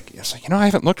was just like, you know, I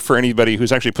haven't looked for anybody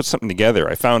who's actually put something together.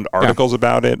 I found articles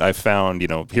about it. I found, you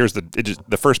know, here's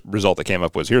the first result that came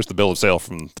up was here's the bill of sale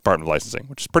from the Department of Licensing,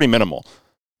 which is pretty minimal.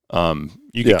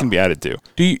 It can be added to.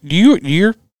 Do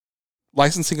your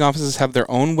licensing offices have their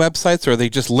own websites, or are they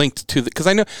just linked to the? Because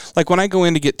I know, like when I go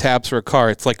in to get tabs for a car,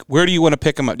 it's like, where do you want to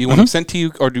pick them up? Do you want them sent to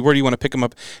you, or where do you want to pick them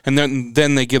up? And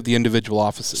then they give the individual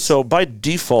offices. So by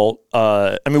default,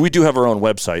 I mean, we do have our own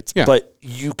websites, but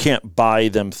you can't buy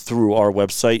them through our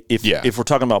website. If we're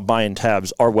talking about buying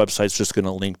tabs, our website's just going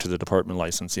to link to the Department of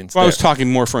Licensing. Well, I was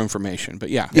talking more for information, but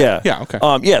yeah, okay.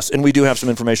 Yes, and we do have some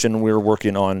information. We're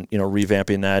working on, you know,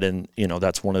 revamping that, and you know,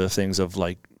 that's one of the things of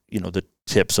like, you know, the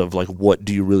tips of like, what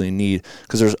do you really need?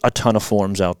 Because there's a ton of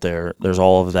forms out there. There's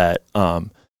all of that.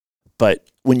 But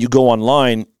when you go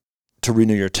online to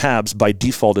renew your tabs, by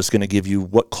default, it's going to give you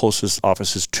what closest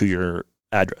office is to your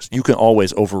address. You can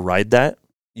always override that.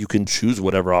 You can choose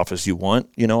whatever office you want.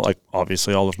 You know, like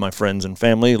obviously all of my friends and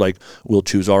family, like will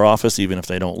choose our office, even if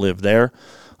they don't live there.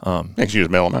 Next, you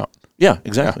just mail them out. Yeah,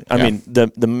 exactly. I mean,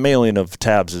 the mailing of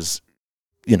tabs is,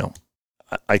 you know,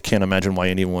 I can't imagine why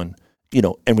anyone, you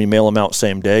know, and we mail them out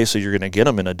same day, so you're going to get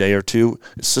them in a day or two.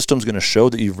 The system's going to show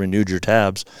that you've renewed your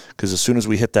tabs, because as soon as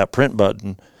we hit that print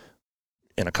button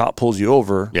and a cop pulls you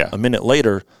over, a minute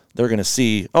later, they're going to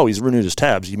see, oh, he's renewed his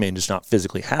tabs. You may just not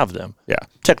physically have them. Yeah.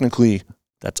 Technically,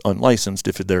 that's unlicensed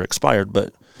if they're expired,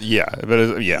 but... I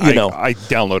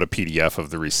download a PDF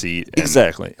of the receipt.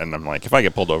 Exactly. And I'm like, if I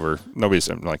get pulled over, I'm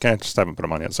like, just haven't put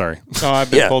them on yet. Sorry. No, I've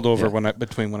been pulled over when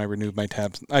I renewed my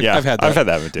tabs. I've had that. I've had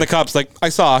that. The cop's like,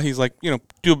 he's like, you know,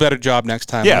 do a better job next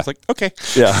time. Yeah. I was like, okay.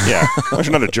 Yeah. Yeah.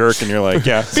 You're not a jerk, and you're like,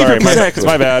 sorry, it's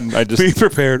my bad. I just be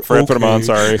prepared. Forgot to put them on.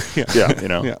 Sorry. Yeah. You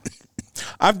know. Yeah.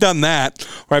 I've done that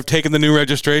where I've taken the new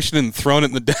registration and thrown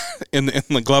it in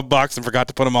the glove box and forgot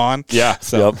to put them on. Yeah.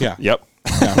 So Yep. Yeah.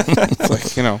 It's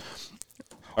like, you know.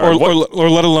 Or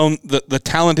let alone the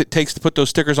talent it takes to put those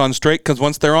stickers on straight, because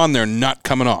once they're on, they're not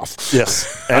coming off.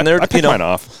 Yes, and they're mine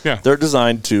off. Yeah, they're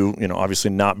designed to, you know,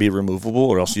 obviously not be removable,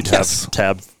 or else you'd have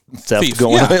tab theft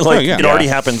going. It already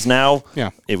happens now. Yeah,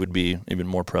 it would be even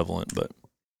more prevalent. But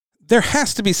there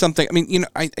has to be something. I mean, you know,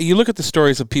 you look at the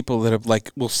stories of people that have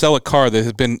will sell a car that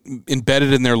has been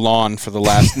embedded in their lawn for the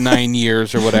last 9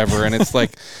 years or whatever, and it's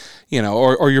like. You know,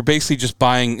 or you're basically just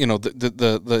buying, you know,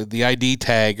 the ID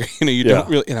tag. You know, you don't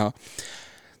really, you know.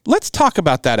 Let's talk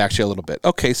about that actually a little bit.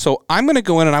 Okay, so I'm going to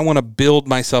go in and I want to build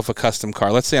myself a custom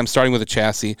car. Let's say I'm starting with a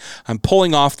chassis. I'm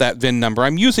pulling off that VIN number.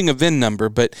 I'm using a VIN number,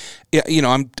 but you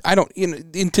know,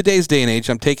 in today's day and age,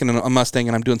 I'm taking a Mustang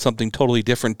and I'm doing something totally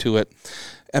different to it.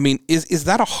 I mean, is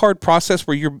that a hard process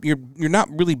where you're not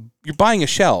really, you're buying a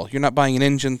shell, you're not buying an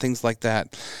engine, things like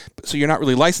that. So you're not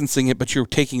really licensing it, but you're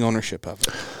taking ownership of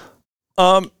it.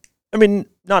 I mean,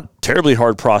 not terribly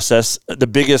hard process. The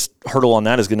biggest hurdle on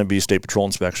that is going to be state patrol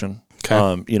inspection.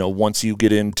 Okay. You know, once you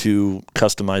get into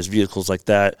customized vehicles like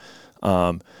that,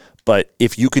 but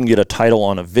if you can get a title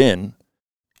on a VIN,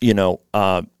 you know,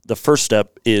 the first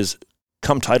step is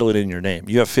come title it in your name.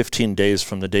 You have 15 days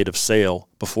from the date of sale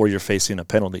before you're facing a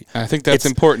penalty. I think that's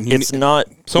important. It's not.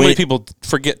 So many people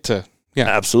forget to. Yeah,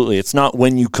 absolutely. It's not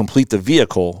when you complete the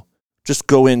vehicle. Just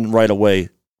go in right away.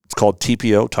 It's called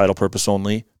TPO, title purpose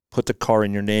only. Put the car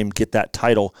in your name, get that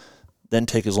title, then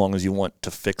take as long as you want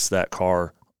to fix that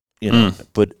car. You know,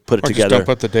 put it together. Just don't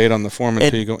put the date on the form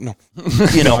until you go. No,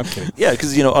 you know, I'm kidding. Yeah,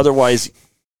 because you know otherwise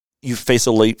you face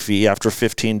a late fee after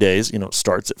 15 days. You know, it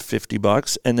starts at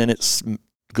 $50 and then it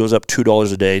goes up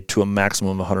 $2 a day to a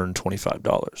maximum of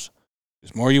 $125.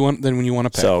 There's more you want than when you want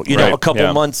to pay. So you know, a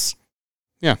couple months.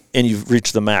 Yeah, and you've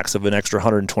reached the max of an extra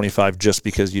 $125 just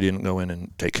because you didn't go in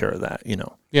and take care of that. You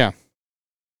know. Yeah.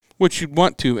 Which you'd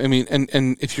want to. I mean, and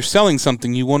if you're selling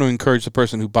something, you want to encourage the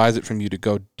person who buys it from you to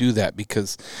go do that,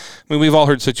 because, I mean, we've all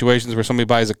heard situations where somebody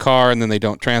buys a car and then they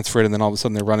don't transfer it, and then all of a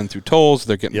sudden they're running through tolls,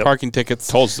 they're getting parking tickets.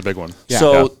 Tolls is a big one. Yeah.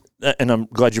 So, and I'm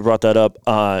glad you brought that up.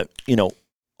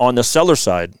 On the seller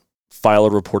side, file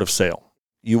a report of sale.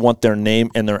 You want their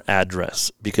name and their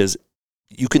address, because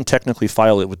you can technically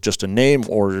file it with just a name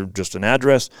or just an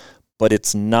address, but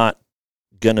it's not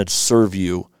going to serve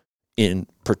you in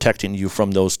protecting you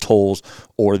from those tolls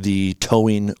or the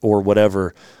towing or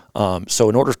whatever. So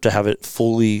in order to have it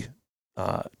fully,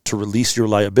 to release your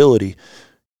liability,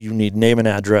 you need name and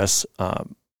address,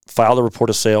 file the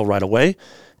report of sale right away.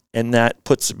 And that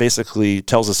basically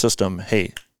tells the system,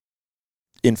 hey,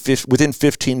 within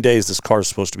 15 days, this car is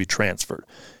supposed to be transferred.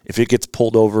 If it gets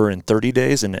pulled over in 30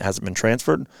 days and it hasn't been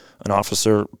transferred, an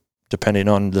officer, depending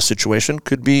on the situation,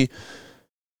 could be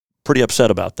pretty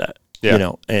upset about that.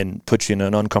 Yeah. And put you in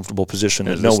an uncomfortable position.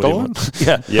 Is it stolen?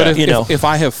 Yeah. But if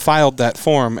I have filed that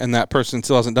form and that person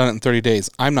still hasn't done it in 30 days,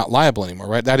 I'm not liable anymore,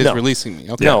 right? That is releasing me.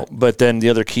 Okay. No, but then the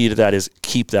other key to that is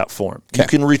keep that form. Okay. You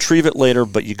can retrieve it later,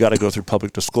 but you got to go through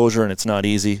public disclosure, and it's not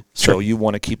easy. So you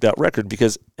want to keep that record,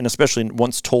 because, and especially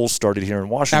once tolls started here in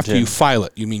Washington. After you file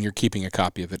it, you mean you're keeping a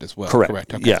copy of it as well?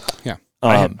 Correct. Okay. Yeah.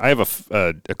 I have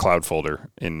a cloud folder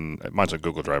mine's a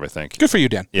Google Drive, I think. Good for you,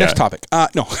 Dan. Yeah. Next topic.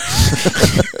 No.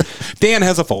 Dan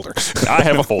has a folder. I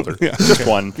have a folder. Just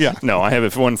one. Yeah. No, I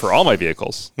have one for all my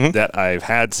vehicles that I've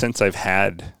had since I've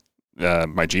had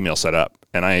my Gmail set up.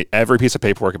 And every piece of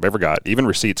paperwork I've ever got, even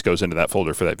receipts, goes into that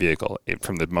folder for that vehicle,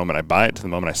 from the moment I buy it to the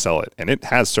moment I sell it. And it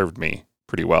has served me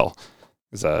pretty well.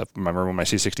 Remember when my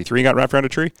C63 got wrapped around a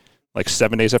tree? Like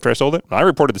 7 days after I sold it, I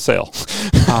reported the sale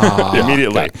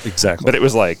immediately. Exactly. But it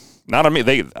was like, not on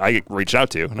me. I reached out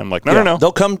to, and I'm like, no.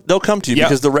 They'll come to you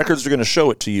because the records are going to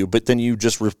show it to you. But then you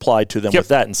just reply to them with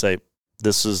that and say,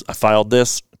 I filed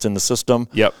this. It's in the system.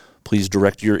 Yep. Please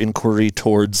direct your inquiry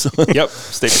towards.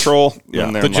 State patrol.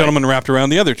 Yeah. The gentleman wrapped around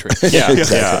the other tree.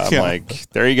 I'm like,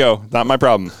 there you go. Not my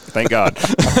problem. Thank God.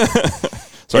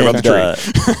 Sorry about the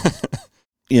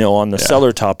tree. On the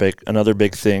seller topic, another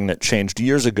big thing that changed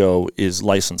years ago is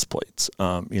license plates.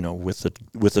 With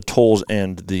the tolls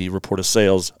and the report of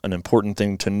sales, an important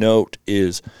thing to note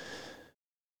is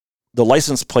the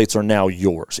license plates are now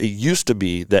yours. It used to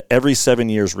be that every 7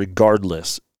 years,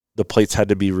 regardless, the plates had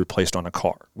to be replaced on a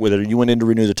car. Whether you went in to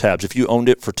renew the tabs, if you owned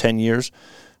it for 10 years,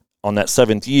 on that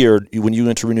 7th year, when you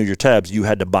went to renew your tabs, you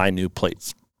had to buy new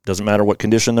plates. Doesn't matter what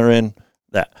condition they're in,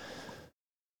 that.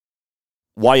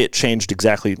 Why it changed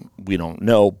exactly, we don't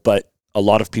know, but a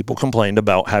lot of people complained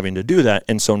about having to do that.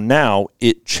 And so now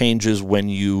it changes when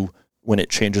it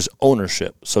changes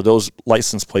ownership. So those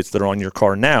license plates that are on your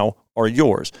car now are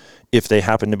yours. If they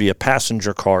happen to be a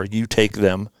passenger car, you take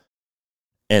them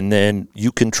and then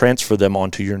you can transfer them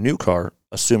onto your new car,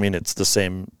 assuming it's the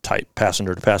same type,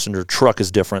 passenger to passenger. Truck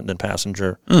is different than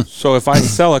passenger. So if I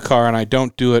sell a car and I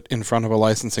don't do it in front of a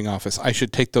licensing office, I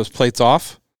should take those plates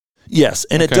off? Yes,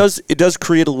 and it does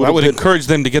create a little bit. That would encourage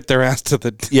them to get their ass to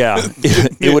the... Yeah,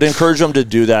 it would encourage them to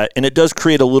do that, and it does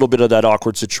create a little bit of that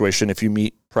awkward situation if you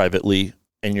meet privately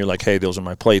and you're like, hey, those are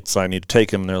my plates, I need to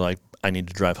take them, and they're like, I need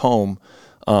to drive home.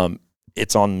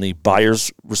 It's on the buyer's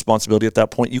responsibility at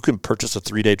that point. You can purchase a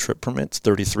 3-day trip permit. It's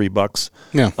 $33.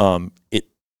 Yeah.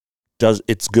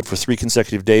 It's good for 3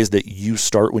 consecutive days that you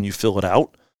start when you fill it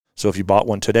out. So if you bought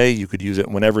one today, you could use it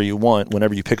whenever you want,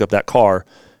 whenever you pick up that car,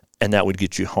 and that would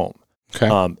get you home.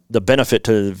 Okay. The benefit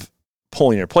to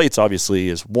pulling your plates, obviously,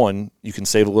 is one, you can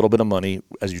save a little bit of money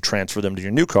as you transfer them to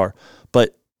your new car,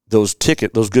 but those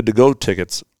good-to-go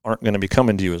tickets aren't going to be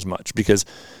coming to you as much, because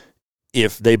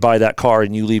if they buy that car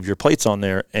and you leave your plates on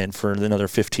there, and for another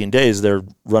 15 days they're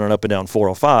running up and down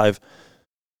 405,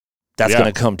 that's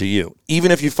going to come to you.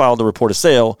 Even if you file the report of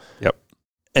sale,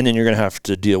 and then you're going to have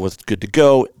to deal with good to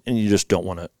go, and you just don't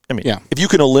want to. I mean, if you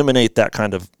can eliminate that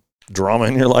kind of drama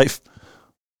in your life.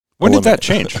 When did that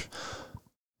change?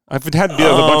 I've had to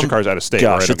deal with a bunch of cars out of state.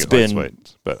 Gosh, it's been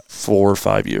 4 or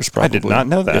 5 years probably. I did not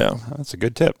know that. Yeah. That's a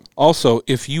good tip. Also,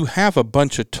 if you have a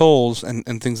bunch of tolls and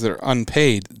things that are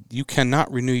unpaid, you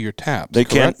cannot renew your tabs. They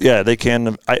correct? can. Yeah, they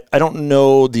can. I don't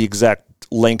know the exact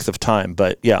length of time,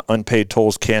 but unpaid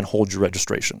tolls can hold your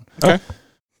registration. Okay.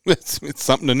 It's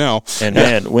something to know. And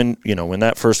man, when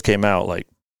that first came out, like,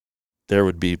 there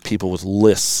would be people with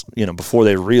lists, before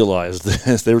they realized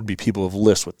this, there would be people with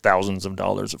lists with thousands of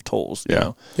dollars of tolls, you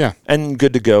know. Yeah. And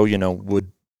good to go, would,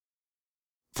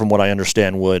 from what I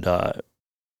understand, would,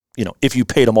 if you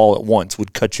paid them all at once,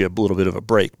 would cut you a little bit of a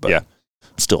break, but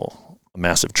still a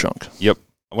massive chunk. Yep.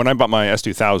 When I bought my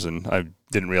S2000, I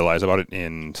didn't realize I bought it where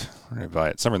did I buy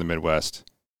it? Somewhere in the Midwest.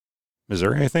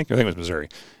 Missouri, I think it was Missouri.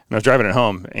 And I was driving it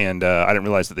home, and I didn't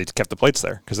realize that they kept the plates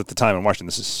there because at the time in Washington,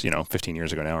 this is 15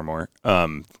 years ago now or more.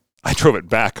 I drove it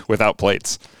back without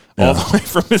plates all the way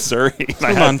from Missouri.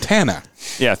 Through Montana.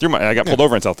 Yeah, I got pulled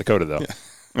over in South Dakota though. Yeah.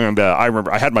 And I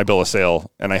remember I had my bill of sale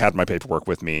and I had my paperwork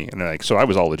with me, and so I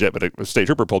was all legit. But a state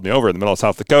trooper pulled me over in the middle of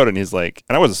South Dakota, and he's like,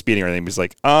 and I wasn't speeding or anything. He's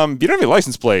like, you don't have any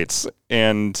license plates,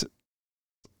 and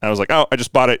I was like, oh, I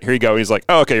just bought it. Here you go. He's like,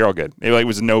 oh, okay, you're all good. It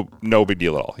was no big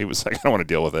deal at all. He was like, I don't want to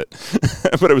deal with it.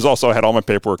 But it was also, I had all my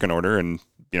paperwork in order and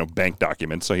bank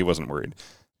documents, so he wasn't worried.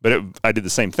 But I did the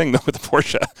same thing though with the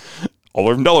Porsche. All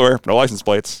over from Delaware, no license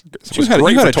plates. You had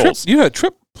a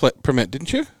trip permit,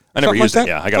 didn't you? I never used it.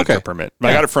 Yeah, I got a trip permit.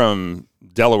 I got it from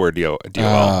Delaware DOL.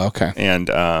 Okay. And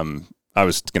I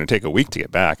was going to take a week to get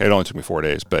back. It only took me 4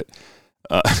 days, but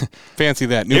fancy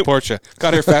that new Porsche.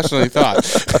 Got here faster than I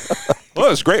thought. Well, it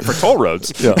was great for toll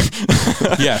roads. Yeah.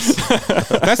 Yes.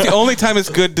 That's the only time it's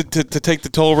good to take the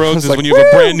toll roads is when you have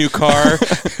a brand new car.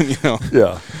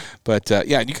 Yeah. But you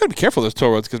got to be careful of those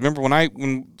toll roads because remember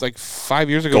when like 5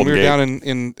 years ago we were down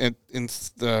in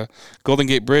the Golden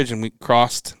Gate Bridge and we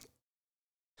crossed.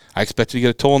 I expected to get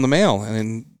a toll in the mail, and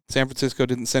then San Francisco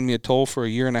didn't send me a toll for a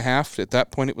year and a half. At that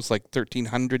point, it was like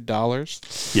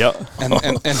 $1,300. Yep. And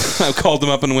I called them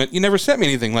up and went, "You never sent me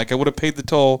anything. Like I would have paid the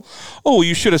toll. Oh,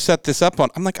 you should have set this up on."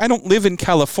 I'm like, I don't live in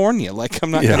California. Like I'm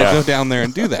not going to go down there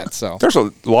and do that. So there's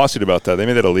a lawsuit about that. They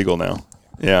made that illegal now.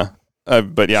 Yeah.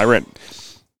 But yeah, I'm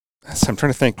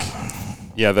trying to think.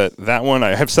 Yeah, that one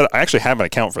I actually have an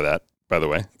account for that. By the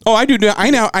way. Oh, I do. I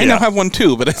now have one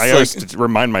too, but I always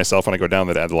remind myself when I go down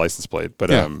that I add the license plate. But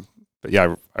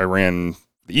yeah, I ran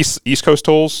the East Coast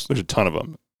tolls. There's a ton of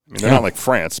them. I mean, they're not like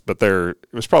France, but it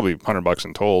was probably $100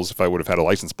 in tolls if I would have had a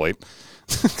license plate.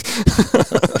 I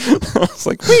was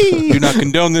like, whee! Do not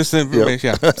condone this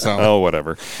information. Yep. Yeah, so. Oh,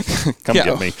 whatever. Come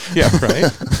get me. Yeah,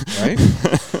 right.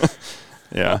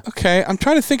 Yeah. Okay, I'm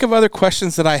trying to think of other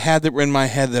questions that I had that were in my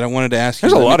head that I wanted to ask you.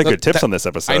 There's a lot of good tips on this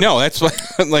episode. I know. That's why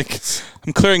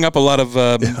I'm clearing up a lot of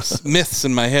myths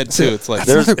in my head too. It's like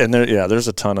there's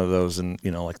a ton of those, and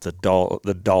like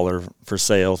the dollar for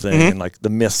sale thing, and like the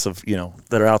myths of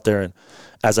that are out there. And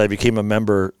as I became a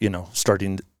member,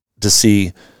 starting to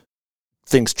see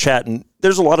things chat, and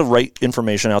there's a lot of right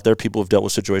information out there. People have dealt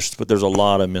with situations, but there's a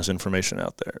lot of misinformation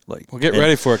out there. Get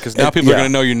ready for it because now people are going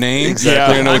to know your name.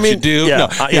 Exactly. They're going to know what you do.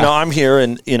 Yeah. I'm here,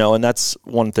 and and that's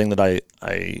one thing that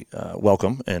I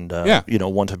welcome, and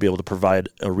want to be able to provide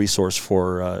a resource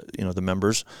for the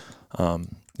members, and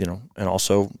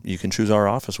also you can choose our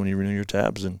office when you renew your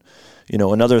tabs, and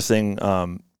another thing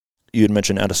you had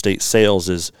mentioned out of state sales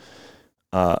is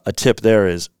a tip there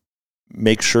is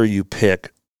make sure you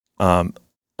pick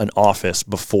an office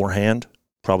beforehand,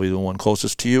 probably the one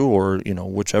closest to you or,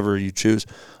 whichever you choose,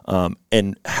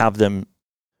 and have them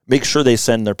make sure they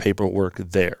send their paperwork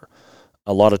there.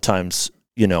 A lot of times,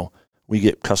 we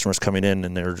get customers coming in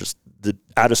and they're just the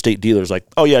out-of-state dealers like,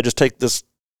 oh yeah, just take this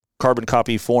carbon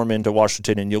copy form into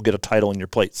Washington and you'll get a title in your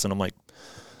plates. And I'm like,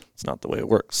 it's not the way it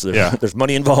works. There's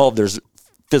money involved. There's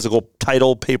physical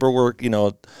title paperwork,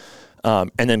 and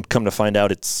then come to find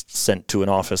out it's sent to an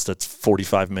office that's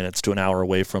 45 minutes to an hour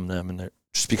away from them. And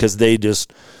just because they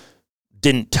just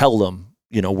didn't tell them,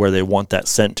 where they want that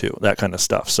sent to, that kind of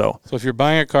stuff. So if you're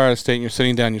buying a car out of state and you're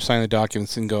sitting down, you sign the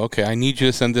documents and go, okay, I need you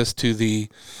to send this to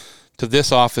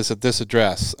this office at this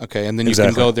address. Okay. And then you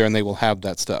can go there and they will have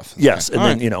that stuff. Yes. Okay.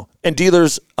 And then, and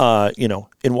dealers,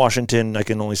 in Washington, I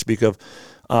can only speak of,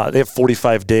 they have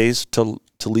 45 days to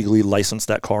legally license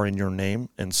that car in your name.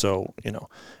 And so,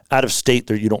 out of state,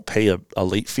 there you don't pay a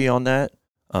late fee on that,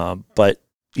 but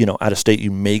out of state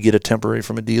you may get a temporary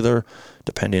from a dealer,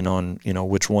 depending on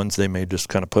which ones they may just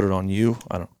kind of put it on you.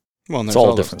 I don't. Well, and it's there's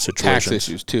all different situations. Tax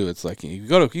issues too. It's like you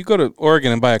go to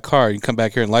Oregon and buy a car, you come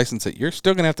back here and license it. You're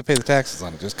still going to have to pay the taxes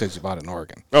on it just because you bought it in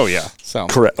Oregon. Oh yeah, so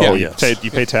correct. Yeah. Oh yes,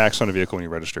 you pay tax on a vehicle when you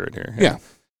register it here. Yeah.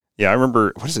 I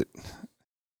remember. What is it? I'm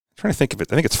trying to think of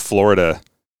it. I think it's Florida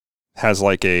has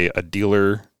like a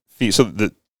dealer fee. So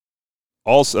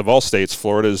of all states,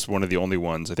 Florida is one of the only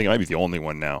ones. I think it might be the only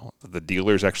one now. The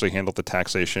dealers actually handle the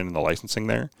taxation and the licensing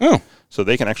there. Oh. So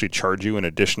they can actually charge you an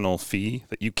additional fee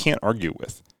that you can't argue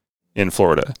with in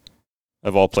Florida,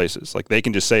 of all places. Like they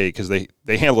can just say, because they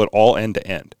handle it all end to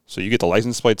end. So you get the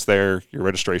license plates there, your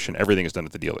registration, everything is done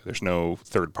at the dealer. There's no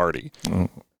third party. Mm.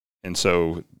 And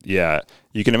so, yeah,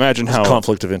 you can imagine how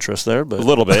conflict of interest there, but a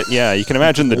little bit. Yeah, you can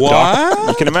imagine the doc.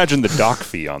 You can imagine the doc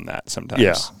fee on that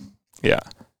sometimes. Yeah.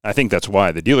 I think that's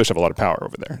why the dealers have a lot of power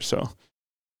over there. So,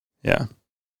 yeah.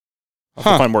 I'll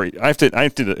have to find more. I have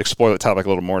to explore that topic a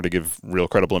little more to give real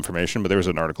credible information. But there was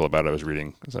an article about it I was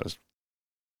reading because I was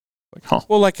Like, huh?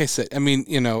 Well, like I said, I mean,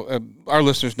 our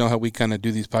listeners know how we kind of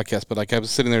do these podcasts, but like I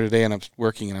was sitting there today and I was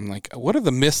working, and I'm like, what are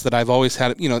the myths that I've always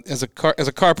had? As a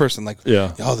car person, like,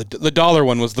 the dollar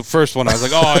one was the first one. I was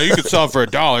like, oh, you could sell it for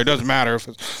 $1. It doesn't matter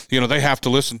if they have to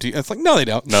listen to you. It's like, no, they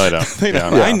don't. No, they don't. They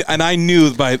don't. Yeah. And I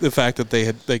knew by the fact that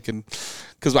they can,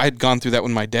 because I had gone through that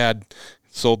when my dad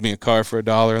sold me a car for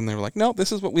 $1, and they were like, no,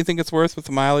 this is what we think it's worth with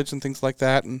the mileage and things like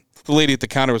that. And the lady at the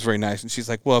counter was very nice, and she's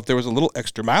like, well, if there was a little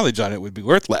extra mileage on it, it would be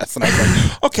worth less. And I was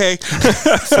like, okay.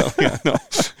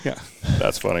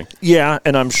 That's funny. Yeah,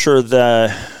 and I'm sure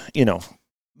that,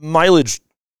 mileage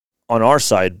on our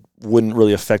side wouldn't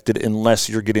really affect it unless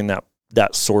you're getting that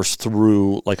source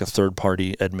through like a third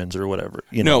party, Edmunds or whatever.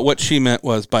 No, what she meant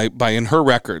was by in her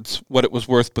records what it was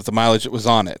worth with the mileage that was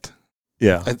on it.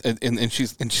 Yeah, and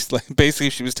she's like, basically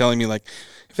she was telling me, like,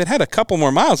 if it had a couple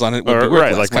more miles on it, would be worth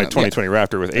right, less. like my 2020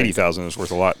 Raptor with 80,000 is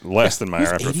worth a lot less than my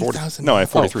Raptor 40. No, I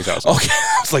have 43,000. Okay,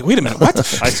 I was like, wait a minute, what?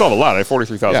 I still have a lot. I have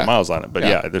 43,000 miles on it,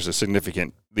 but there's a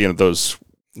significant, those.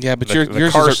 Yeah, but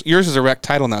yours is a wrecked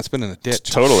title now. It's been in a ditch.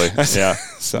 Totally. Yeah.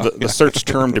 The search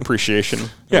term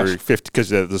depreciation, because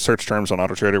the search terms on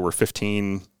AutoTrader were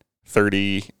 15,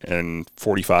 30, and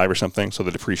 45 or something. So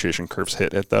the depreciation curves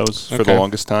hit at those for the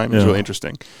longest time. It's really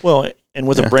interesting. Well, and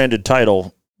with a branded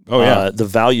title, the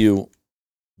value,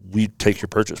 we take your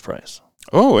purchase price.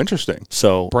 Oh, interesting.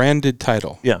 So branded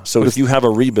title. Yeah. So if you have a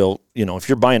rebuilt, if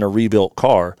you're buying a rebuilt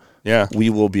car, we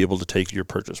will be able to take your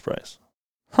purchase price.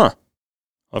 Huh.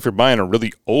 Well, if you're buying a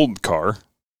really old car,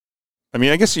 I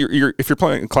mean, I guess if you're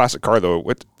playing a classic car, though,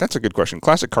 that's a good question.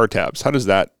 Classic car tabs, how does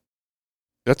that?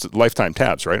 That's lifetime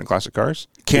tabs, right, in classic cars?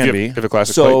 Can be. If a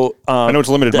classic plate. I know it's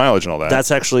limited mileage and all that. That's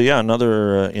actually,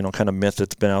 another kind of myth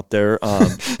that's been out there.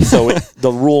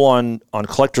 The rule on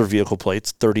collector vehicle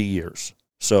plates, 30 years.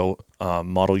 So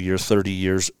model year 30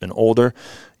 years and older,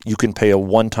 you can pay a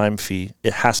one-time fee.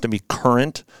 It has to be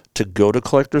current to go to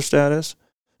collector status.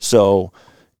 So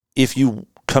if you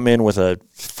come in with a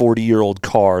 40-year-old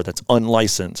car that's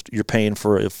unlicensed, you're paying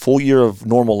for a full year of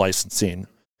normal licensing,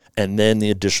 and then the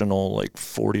additional like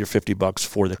 $40 or $50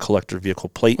 for the collector vehicle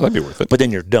plate. Well, that'd be worth it. But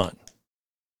then you're done.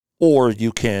 Or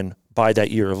you can buy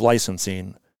that year of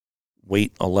licensing,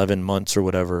 wait 11 months or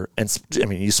whatever, and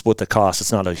you split the cost.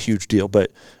 It's not a huge deal,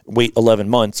 but wait 11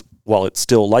 months while it's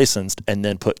still licensed, and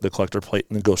then put the collector plate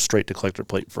and then go straight to collector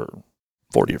plate for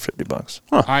 $40 or $50.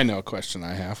 Huh. I know a question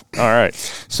I have. All right.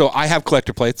 So I have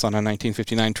collector plates on a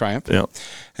 1959 Triumph. Yeah.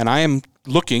 And I am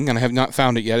looking, and I have not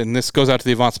found it yet, and this goes out to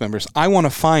the Avance members. I want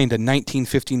to find a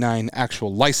 1959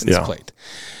 actual license plate.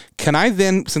 Can I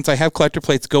then, since I have collector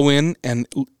plates, go in and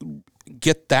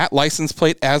get that license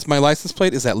plate as my license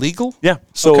plate? Is that legal? Yeah.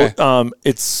 So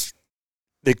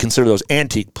they consider those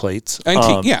antique plates.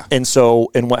 Antique, yeah.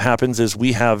 And what happens is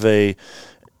we have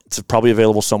it's probably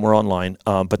available somewhere online,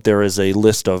 but there is a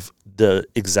list of the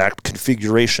exact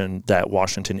configuration that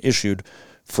Washington issued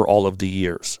for all of the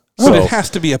years. But it has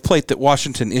to be a plate that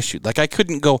Washington issued. Like, I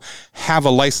couldn't go have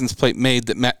a license plate made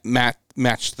that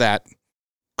matched that.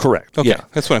 Correct. Okay, yeah.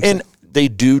 That's what I'm saying. And they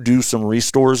do some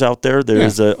restores out there. There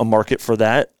is a market for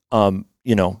that.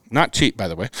 Not cheap, by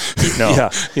the way. No.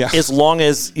 Yeah. As long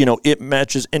as, it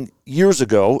matches. And years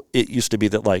ago, it used to be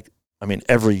that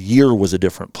every year was a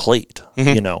different plate,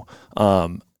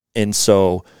 and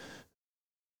so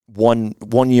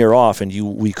one year off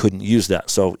and we couldn't use that.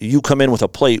 So you come in with a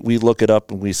plate, we look it up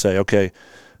and we say, okay,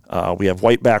 we have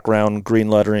white background, green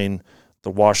lettering,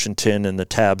 the Washington and the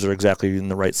tabs are exactly in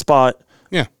the right spot.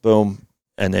 Yeah. Boom.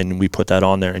 And then we put that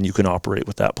on there and you can operate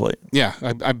with that plate. Yeah.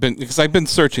 I've been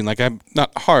searching, like, I'm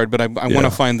not hard, but I want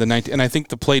to find the 19, and I think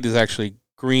the plate is actually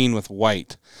green with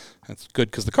white. That's good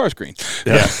because the car's green.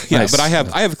 Yeah. Nice. But I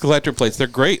have collector plates. They're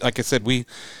great. Like I said,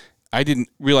 I didn't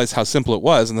realize how simple it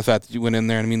was, and the fact that you went in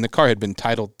there, and the car had been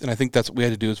titled, and I think that's what we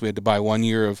had to do is we had to buy 1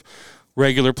 year of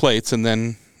regular plates, and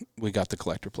then we got the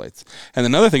collector plates. And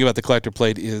another thing about the collector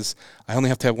plate is I only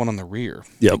have to have one on the rear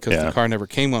because the car never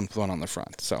came with one on the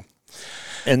front. So,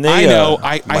 and I know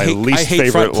I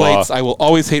hate front plates. I will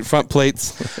always hate front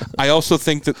plates. I also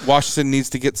think that Washington needs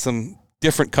to get some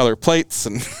different color plates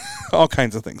and all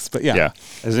kinds of things. But yeah.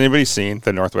 Has anybody seen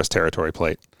the Northwest Territory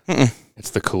plate? Mm-mm. It's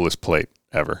the coolest plate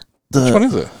ever. Which one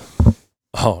is it?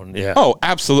 Oh, yeah. Oh,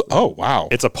 absolutely. Oh, wow.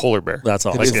 It's a polar bear. That's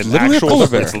all. It's literally a polar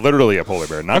bear. It's literally a polar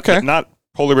bear. Not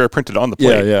polar bear printed on the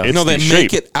plate. Yeah. It's they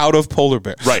make it out of polar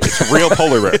bear. Right. It's a real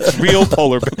polar bear. It's real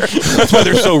polar bear. That's why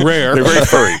they're so rare. They're very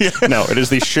furry. No, it is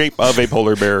the shape of a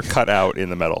polar bear cut out in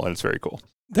the metal, and it's very cool.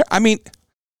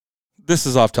 This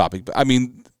is off topic, but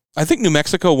I think New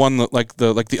Mexico won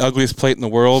the ugliest plate in the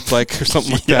world, or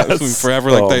something like that.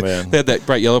 Forever. They had that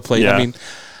bright yellow plate. Yeah.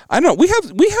 I don't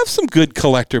know. We have some good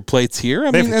collector plates here.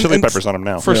 They have chili peppers on them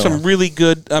now. For some really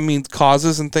good,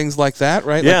 causes and things like that,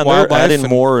 right? Yeah, like and they're adding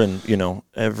more, and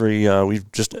every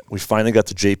we finally got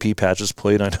the JP Patches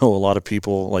plate. I know a lot of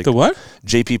people like the what?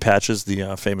 JP Patches,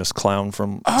 the famous clown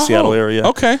from Seattle area.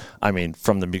 Okay. I mean,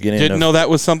 from the beginning, Didn't know that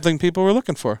was something people were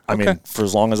looking for. I mean, for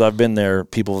as long as I've been there,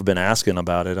 people have been asking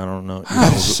about it. I don't know.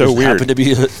 So weird. Happened to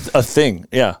be a thing.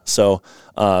 Yeah. So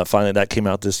finally, that came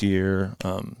out this year.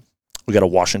 We got a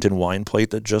Washington wine plate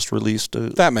that just released.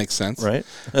 That makes sense, right?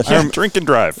 Drink and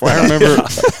drive. I remember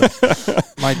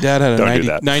my dad had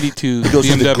a 92 It goes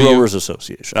to the BMW Growers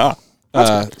Association.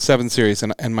 7 Series,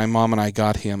 and my mom and I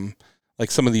got him like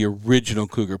some of the original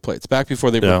Cougar plates back before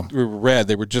they were red.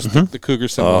 They were just the Cougar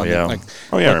symbol. Oh, yeah. Like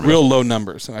real low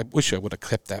numbers. And I wish I would have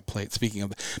kept that plate. Speaking of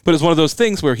that, but it's one of those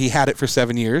things where he had it for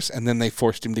 7 years, and then they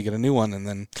forced him to get a new one,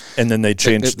 and then they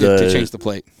changed the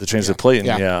plate. They changed the plate.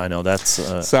 And I know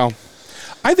that's so.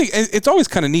 I think it's always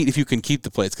kind of neat if you can keep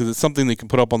the plates because it's something that you can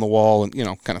put up on the wall and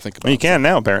kind of think about. Well, you can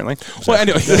now, apparently. Well, I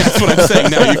know that's what I'm saying.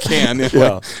 Now you can.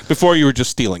 Before you were just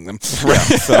stealing them. Right.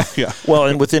 So, yeah. Well,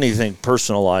 and with anything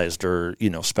personalized or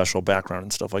special background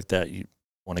and stuff like that, you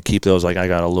want to keep those. Like I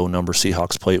got a low number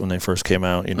Seahawks plate when they first came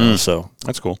out. So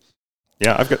that's cool.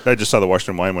 Yeah, I just saw the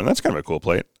Washington wine one. That's kind of a cool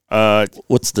plate.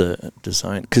 What's the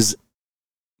design? Because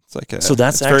it's like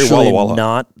that's actually Walla Walla.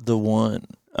 Not the one.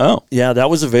 Oh. Yeah, that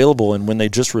was available, and when they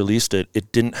just released it,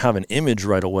 it didn't have an image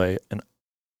right away, and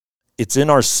it's in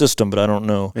our system, but I don't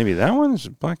know. Maybe that one's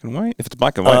black and white? If it's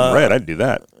black and white and red, I'd do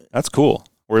that. That's cool.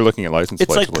 We're looking at license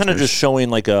plates. It's like kind of just showing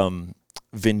like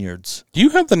vineyards. Do you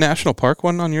have the National Park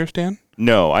one on yours, Dan?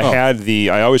 No,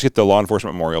 I always get the law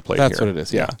enforcement memorial plate. That's here. what it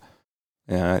is, yeah.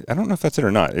 Yeah, I don't know if that's it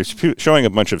or not. It's showing a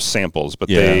bunch of samples, but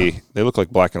they look like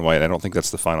black and white. I don't think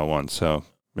that's the final one, so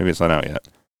maybe it's not out yet.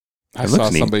 I saw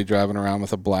somebody driving around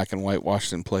with a black and white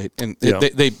Washington plate, and they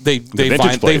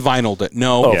vinyled it.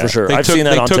 No, for sure. I've seen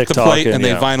that on TikTok. They took the plate and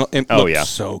they vinyl. It looked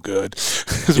so good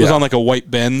because it was on like a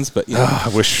white Benz, but I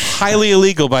wish highly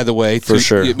illegal, by the way. For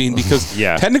sure. I mean, because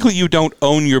technically you don't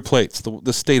own your plates.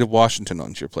 The state of Washington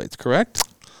owns your plates, correct?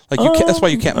 Like that's why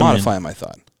you can't modify them. I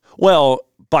thought. Well,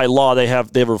 by law, they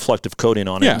have reflective coating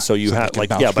on it, and so you have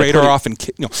radar off and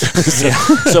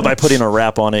so by putting a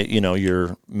wrap on it,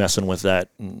 you're messing with that,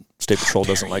 and State Patrol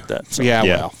doesn't like that. So.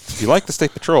 Well, if you like the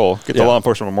State Patrol, get the law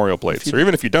enforcement memorial plates, or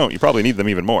even if you don't, you probably need them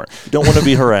even more. You don't want to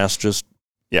be harassed, just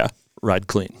ride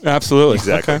clean. Absolutely,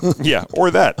 exactly. Okay. Yeah,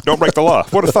 or that. Don't break the law.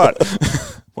 What a thought.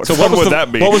 What would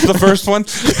that be? What was the first one?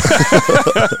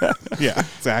 Yeah,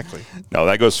 exactly. No,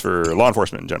 that goes for law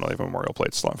enforcement in general. They have memorial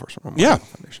plates, law enforcement memorial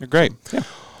foundation. Great. Yeah.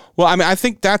 Well, I mean, I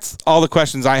think that's all the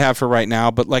questions I have for right now.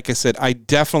 But like I said, I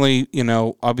definitely,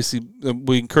 obviously,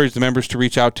 we encourage the members to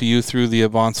reach out to you through the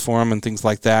Avance forum and things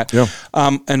like that. Yeah.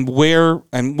 And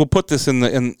we'll put this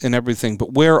in everything.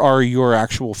 But where are your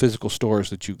actual physical stores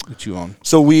that you own?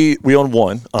 So we own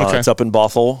one. Okay. It's up in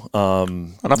Bothell,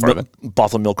 not far then.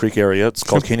 Bothell Mill Creek area. It's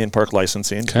called Canyon Park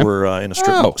Licensing. Okay. We're in a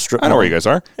strip. I know where you guys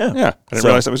are. Yeah. I didn't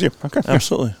realize that was you. Okay.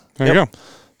 Absolutely. There you go.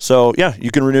 So,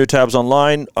 you can renew tabs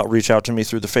online. Reach out to me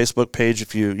through the Facebook page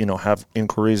if you have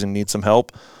inquiries and need some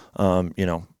help.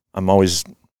 I'm always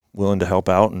willing to help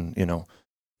out and,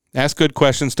 Ask good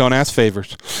questions. Don't ask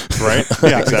favors. Right?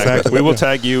 Yeah, exactly. We will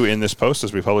tag you in this post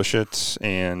as we publish it,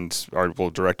 and we'll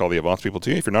direct all the Avance people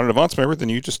to you. If you're not an Avance member, then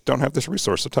you just don't have this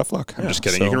resource, so tough luck. I'm just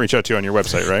kidding. So. You can reach out to you on your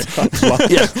website, right?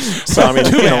 So, I mean,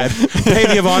 too bad. Pay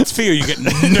the Avance fee or you get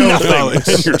no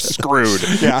dollars. You're screwed.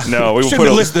 Yeah. No, we will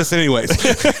Shouldn't list this anyways.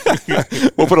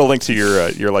 We'll put a link to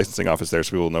your licensing office there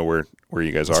so we will know where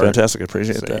you guys are. That's fantastic. I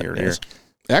appreciate that. Here.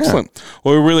 Excellent. Yeah.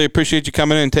 Well, we really appreciate you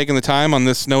coming in and taking the time on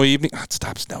this snowy evening. Oh,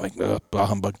 stop snowing.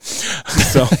 Humbug.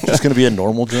 So just going to be a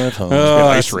normal drive home.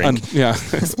 Ice rink.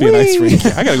 It's be an ice rink.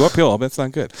 I got to go uphill. That's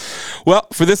not good. Well,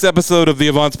 for this episode of the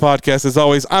Avance Podcast, as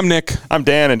always, I'm Nick. I'm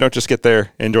Dan, and don't just get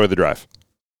there. Enjoy the drive.